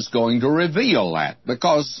time's going to reveal that,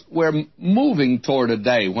 because we're moving toward a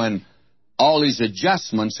day when all these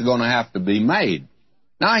adjustments are going to have to be made.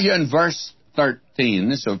 Now here in verse 13,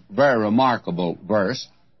 this is a very remarkable verse.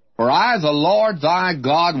 "For I, the Lord thy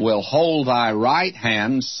God, will hold thy right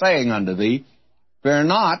hand, saying unto thee, Fear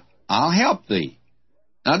not, I'll help thee."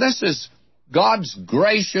 Now this is God's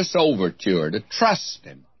gracious overture to trust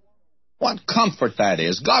Him. What comfort that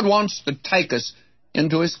is. God wants to take us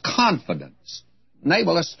into His confidence,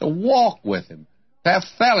 enable us to walk with Him, to have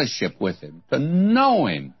fellowship with Him, to know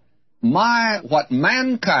Him. What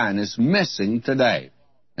mankind is missing today.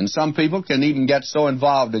 And some people can even get so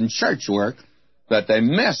involved in church work that they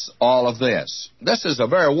miss all of this. This is a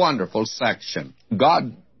very wonderful section.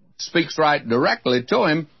 God speaks right directly to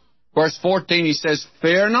him Verse 14, he says,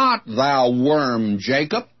 "Fear not, thou worm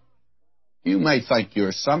Jacob." You may think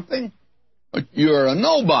you're something, but you're a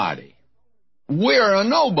nobody. We're a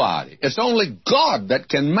nobody. It's only God that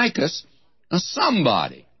can make us a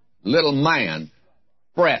somebody. Little man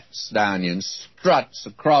frets down you and struts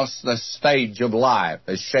across the stage of life,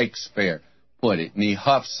 as Shakespeare put it, and he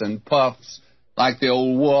huffs and puffs like the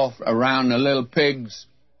old wolf around the little pig's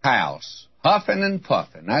house, huffing and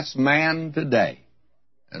puffing. That's man today.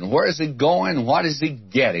 And where is he going? What is he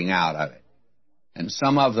getting out of it? And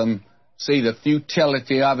some of them see the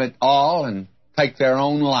futility of it all and take their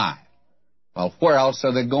own life. Well, where else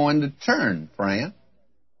are they going to turn, friend?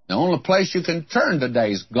 The only place you can turn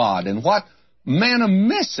today is God. And what men are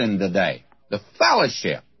missing today, the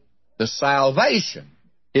fellowship, the salvation,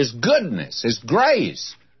 His goodness, His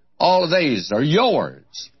grace, all of these are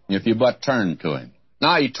yours if you but turn to Him.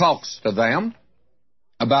 Now He talks to them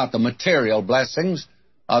about the material blessings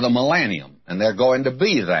of the millennium, and they're going to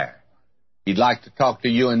be there. He'd like to talk to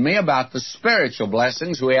you and me about the spiritual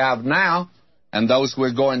blessings we have now and those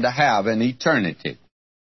we're going to have in eternity.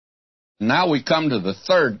 Now we come to the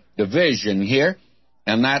third division here,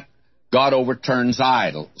 and that God overturns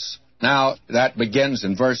idols. Now that begins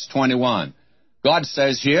in verse 21. God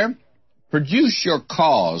says here, "Produce your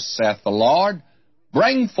cause, saith the Lord.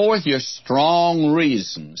 Bring forth your strong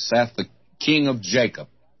reason, saith the King of Jacob."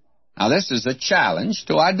 Now, this is a challenge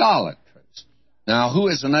to idolaters. Now, who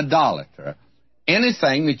is an idolater?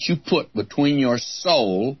 Anything that you put between your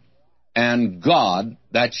soul and God,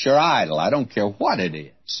 that's your idol. I don't care what it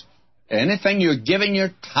is. Anything you're giving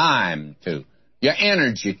your time to, your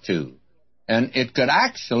energy to. And it could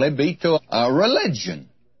actually be to a religion.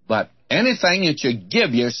 But anything that you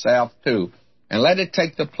give yourself to and let it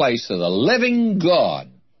take the place of the living God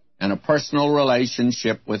and a personal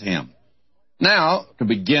relationship with Him. Now, to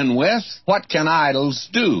begin with, what can idols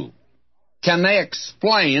do? Can they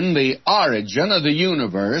explain the origin of the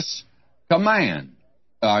universe to man?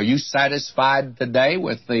 Are you satisfied today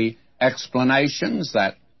with the explanations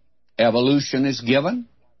that evolution is given?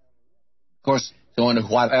 Of course, it's only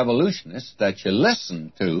what evolutionists that you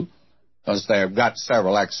listen to, because they've got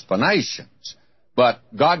several explanations. But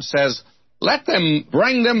God says, "Let them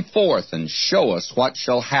bring them forth and show us what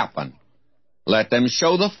shall happen. Let them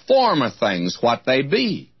show the former things what they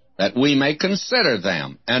be, that we may consider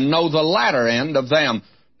them, and know the latter end of them,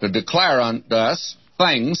 to declare unto us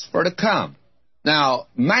things for to come." Now,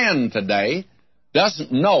 man today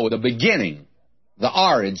doesn't know the beginning, the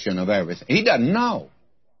origin of everything. He doesn't know.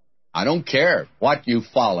 I don't care what you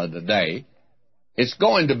follow today. It's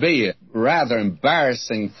going to be a rather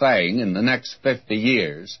embarrassing thing in the next 50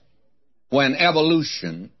 years when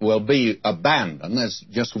evolution will be abandoned as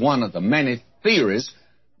just one of the many theories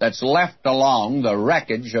that's left along the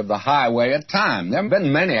wreckage of the highway of time. There have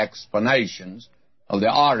been many explanations of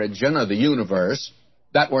the origin of the universe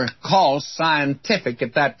that were called scientific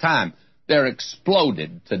at that time. They're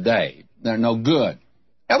exploded today. They're no good.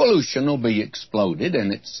 Evolution will be exploded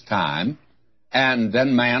in its time, and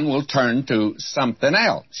then man will turn to something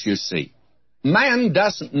else, you see. Man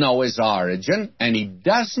doesn't know his origin, and he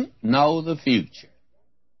doesn't know the future.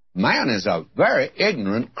 Man is a very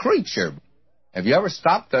ignorant creature. Have you ever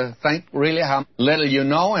stopped to think really how little you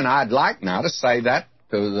know? And I'd like now to say that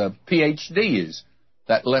to the PhDs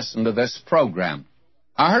that listen to this program.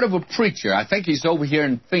 I heard of a preacher, I think he's over here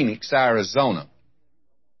in Phoenix, Arizona,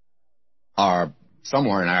 or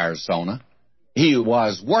somewhere in Arizona. He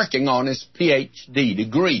was working on his PhD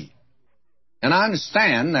degree. And I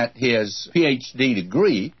understand that his PhD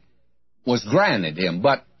degree was granted him,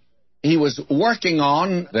 but he was working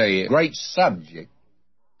on the great subject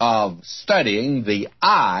of studying the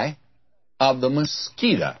eye of the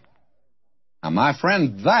mosquito. Now, my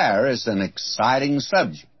friend, there is an exciting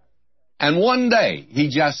subject. And one day, he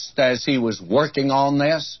just, as he was working on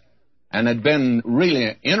this and had been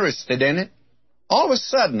really interested in it, all of a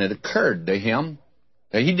sudden it occurred to him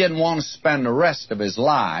that he didn't want to spend the rest of his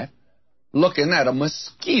life looking at a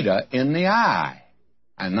mosquito in the eye.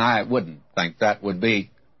 And I wouldn't think that would be,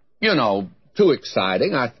 too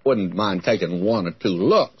exciting. I wouldn't mind taking one or two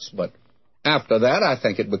looks, but after that I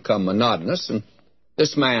think it became monotonous, and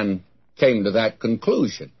this man came to that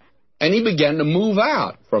conclusion. And he began to move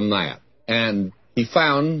out from that, and he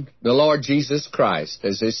found the Lord Jesus Christ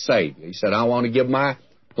as his Savior. He said, "I want to give my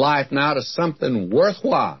life now to something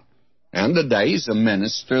worthwhile." And today he's a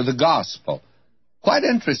minister of the gospel. Quite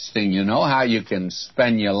interesting, how you can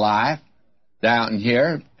spend your life down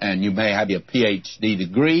here, and you may have your PhD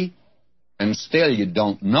degree, and still you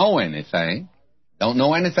don't know anything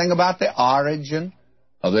about the origin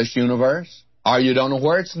of this universe, or you don't know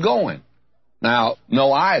where it's going. Now,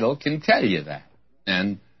 no idol can tell you that,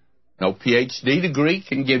 and no Ph.D. degree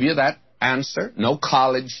can give you that answer. No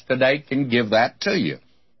college today can give that to you.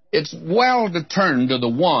 It's well to turn to the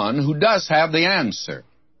one who does have the answer.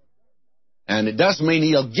 And it doesn't mean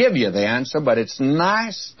he'll give you the answer, but it's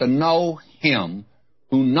nice to know him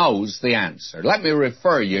who knows the answer. Let me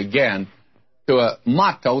refer you again to a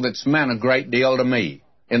motto that's meant a great deal to me.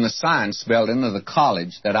 In the science building of the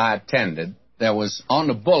college that I attended, there was on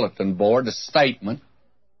the bulletin board a statement.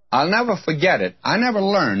 I'll never forget it. I never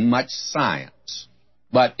learned much science,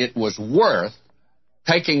 but it was worth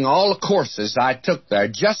taking all the courses I took there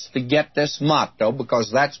just to get this motto,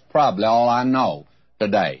 because that's probably all I know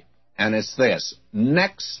today. And it's this: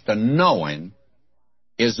 next to knowing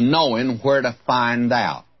is knowing where to find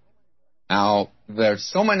out. Now, there's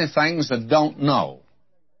so many things I don't know,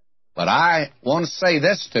 but I want to say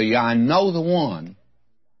this to you. I know the one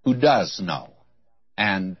who does know,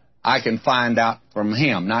 and I can find out from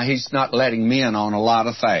him. Now, he's not letting me in on a lot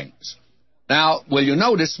of things. Now, will you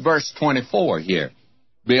notice verse 24 here?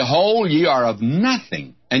 Behold, ye are of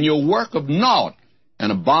nothing, and your work of naught. An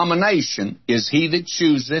abomination is he that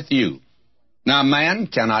chooseth you. Now, man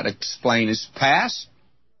cannot explain his past,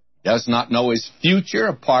 does not know his future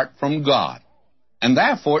apart from God. And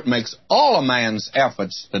therefore it makes all a man's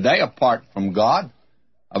efforts today apart from God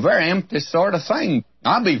a very empty sort of thing.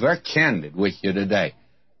 I'll be very candid with you today.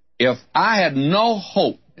 If I had no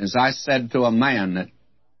hope, as I said to a man that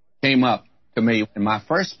came up to me in my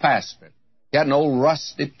first pastorate, he had an old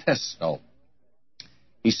rusty pistol.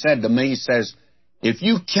 He said to me, he says, if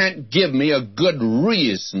you can't give me a good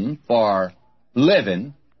reason for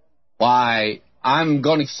living, why, I'm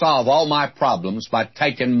going to solve all my problems by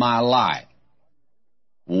taking my life.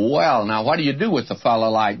 Well, now, what do you do with a fellow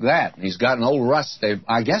like that? He's got an old rusty,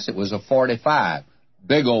 I guess it was a .45,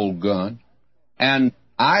 big old gun. And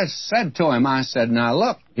I said to him, I said, now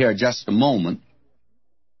look here just a moment.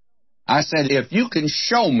 I said, if you can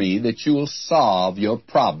show me that you'll solve your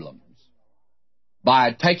problems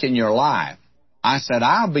by taking your life, I said,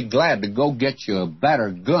 I'll be glad to go get you a better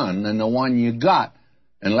gun than the one you got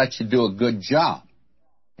and let you do a good job.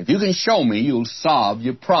 If you can show me you'll solve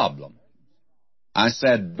your problem. I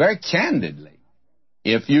said, very candidly,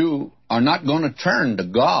 if you are not going to turn to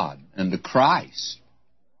God and to Christ,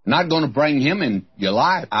 not going to bring him in your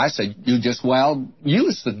life, I said, you just, well,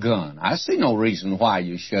 use the gun. I see no reason why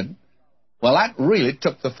you shouldn't. Well, that really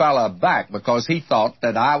took the fellow aback, because he thought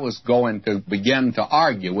that I was going to begin to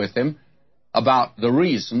argue with him about the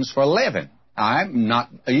reasons for living. I'm not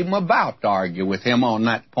even about to argue with him on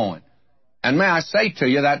that point. And may I say to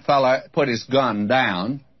you, that fellow put his gun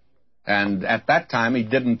down, and at that time he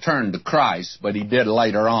didn't turn to Christ, but he did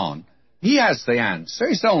later on. He has the answer.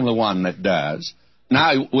 He's the only one that does.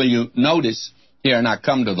 Now, will you notice here, and I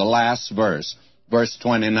come to the last verse, verse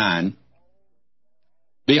 29.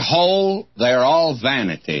 Behold, they are all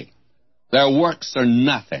vanity. Their works are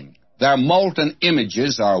nothing. Their molten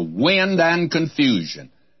images are wind and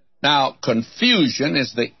confusion. Now, confusion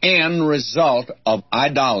is the end result of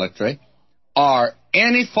idolatry or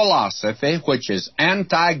any philosophy which is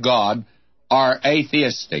anti-God or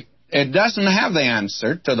atheistic. It doesn't have the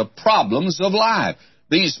answer to the problems of life.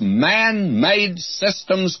 These man-made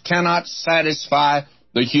systems cannot satisfy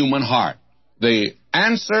the human heart. The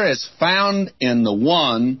answer is found in the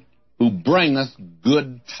one who bringeth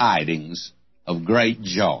good tidings of great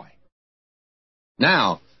joy.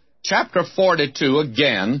 Now, chapter 42,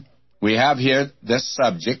 again, we have here this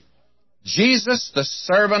subject, Jesus, the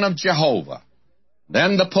servant of Jehovah.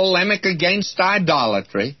 Then the polemic against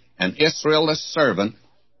idolatry, and Israel, the servant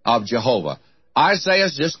of Jehovah.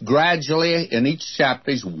 Isaiah's just gradually, in each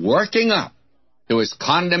chapter, he's working up to his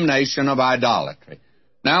condemnation of idolatry.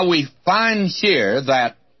 Now, we find here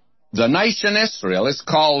that the nation Israel is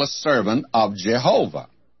called the servant of Jehovah.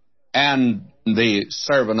 And the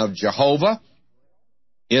servant of Jehovah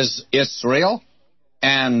is Israel,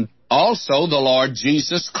 and also the Lord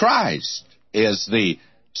Jesus Christ is the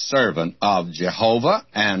servant of Jehovah,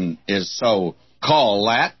 and is so called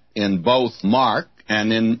that in both Mark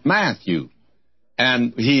and in Matthew.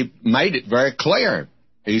 And he made it very clear.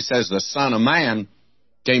 He says the Son of Man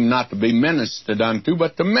came not to be ministered unto,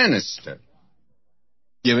 but to minister,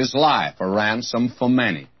 give his life a ransom for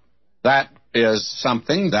many. That is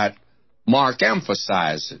something that Mark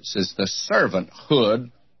emphasizes, is the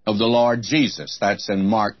servanthood of the Lord Jesus. That's in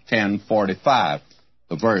Mark 10:45,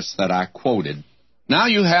 the verse that I quoted. Now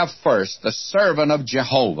you have first the servant of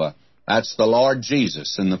Jehovah. That's the Lord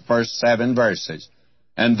Jesus in the first 7 verses.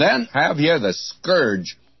 And then have here the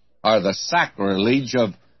scourge or the sacrilege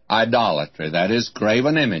of idolatry, that is,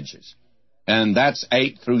 graven images. And that's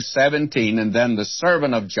 8 through 17. And then the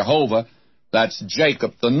servant of Jehovah, that's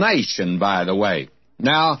Jacob, the nation, by the way.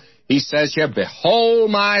 Now, he says here,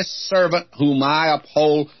 behold my servant whom I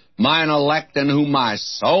uphold, mine elect in whom my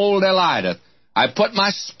soul delighteth. I put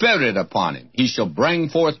my spirit upon him. He shall bring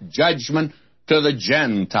forth judgment to the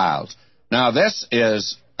Gentiles. Now, this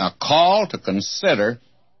is a call to consider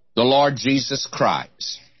the Lord Jesus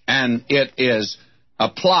Christ, and it is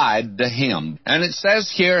applied to him. And it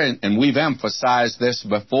says here, and we've emphasized this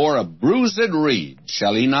before, a bruised reed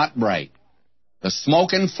shall he not break, the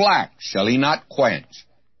smoking flax shall he not quench.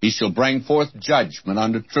 He shall bring forth judgment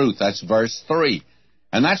unto truth. That's verse 3.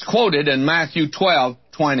 And that's quoted in Matthew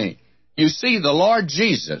 12:20. You see, the Lord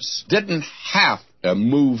Jesus didn't have to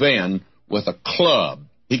move in with a club.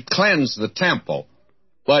 He cleansed the temple,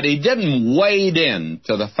 but he didn't wade in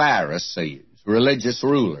to the Pharisees, religious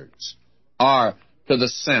rulers, or to the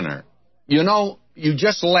sinner. You know, you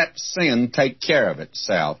just let sin take care of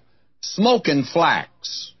itself. Smoking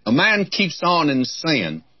flax. A man keeps on in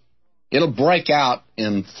sin, it'll break out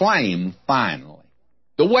in flame finally.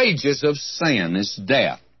 The wages of sin is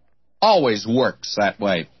death. Always works that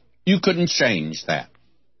way. You couldn't change that.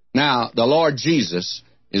 Now, the Lord Jesus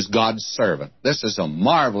is God's servant. This is a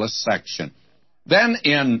marvelous section. Then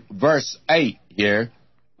in verse 8 here,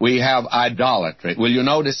 we have idolatry. Will you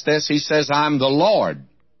notice this? He says, I'm the Lord.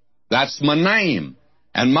 That's my name.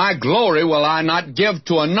 And my glory will I not give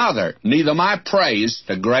to another, neither my praise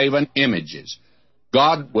to graven images.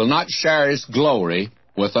 God will not share his glory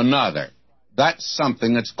with another. That's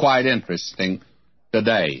something that's quite interesting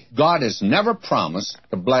today. God has never promised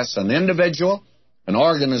to bless an individual, an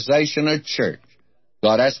organization, or church.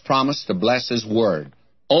 God has promised to bless his word,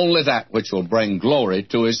 only that which will bring glory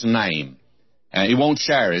to his name. And he won't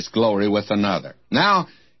share his glory with another. Now,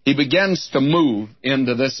 he begins to move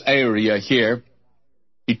into this area here.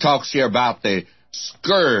 He talks here about the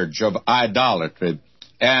scourge of idolatry.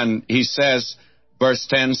 And he says, verse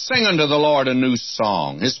 10, sing unto the Lord a new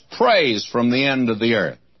song, his praise from the end of the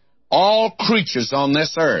earth. All creatures on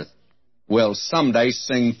this earth will someday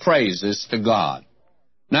sing praises to God.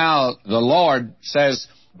 Now, the Lord says,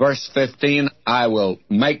 verse 15, I will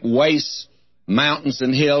make waste mountains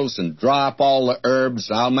and hills and dry up all the herbs.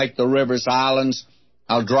 I'll make the rivers islands.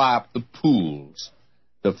 I'll dry up the pools.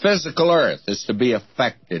 The physical earth is to be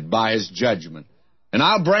affected by his judgment. And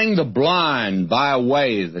I'll bring the blind by a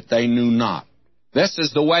way that they knew not. This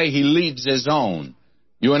is the way he leads his own.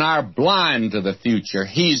 You and I are blind to the future.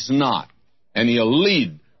 He's not. And he'll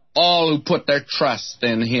lead all who put their trust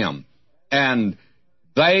in him. And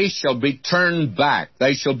they shall be turned back.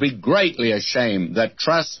 They shall be greatly ashamed that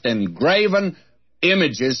trust in graven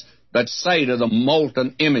images, that say to the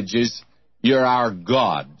molten images, you're our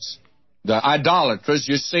gods. The idolaters,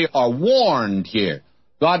 you see, are warned here.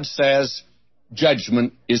 God says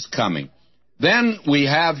judgment is coming. Then we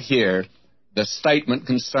have here the statement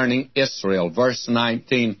concerning Israel, verse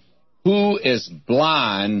 19, who is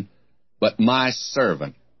blind but my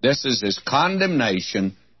servant? This is his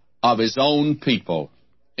condemnation of his own people.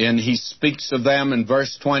 And he speaks of them in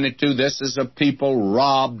verse 22, this is a people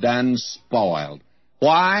robbed and spoiled.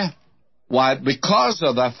 Why? Why, because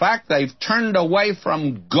of the fact they've turned away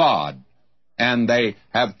from God and they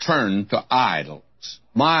have turned to idols.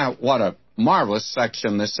 My, what a marvelous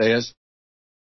section this is.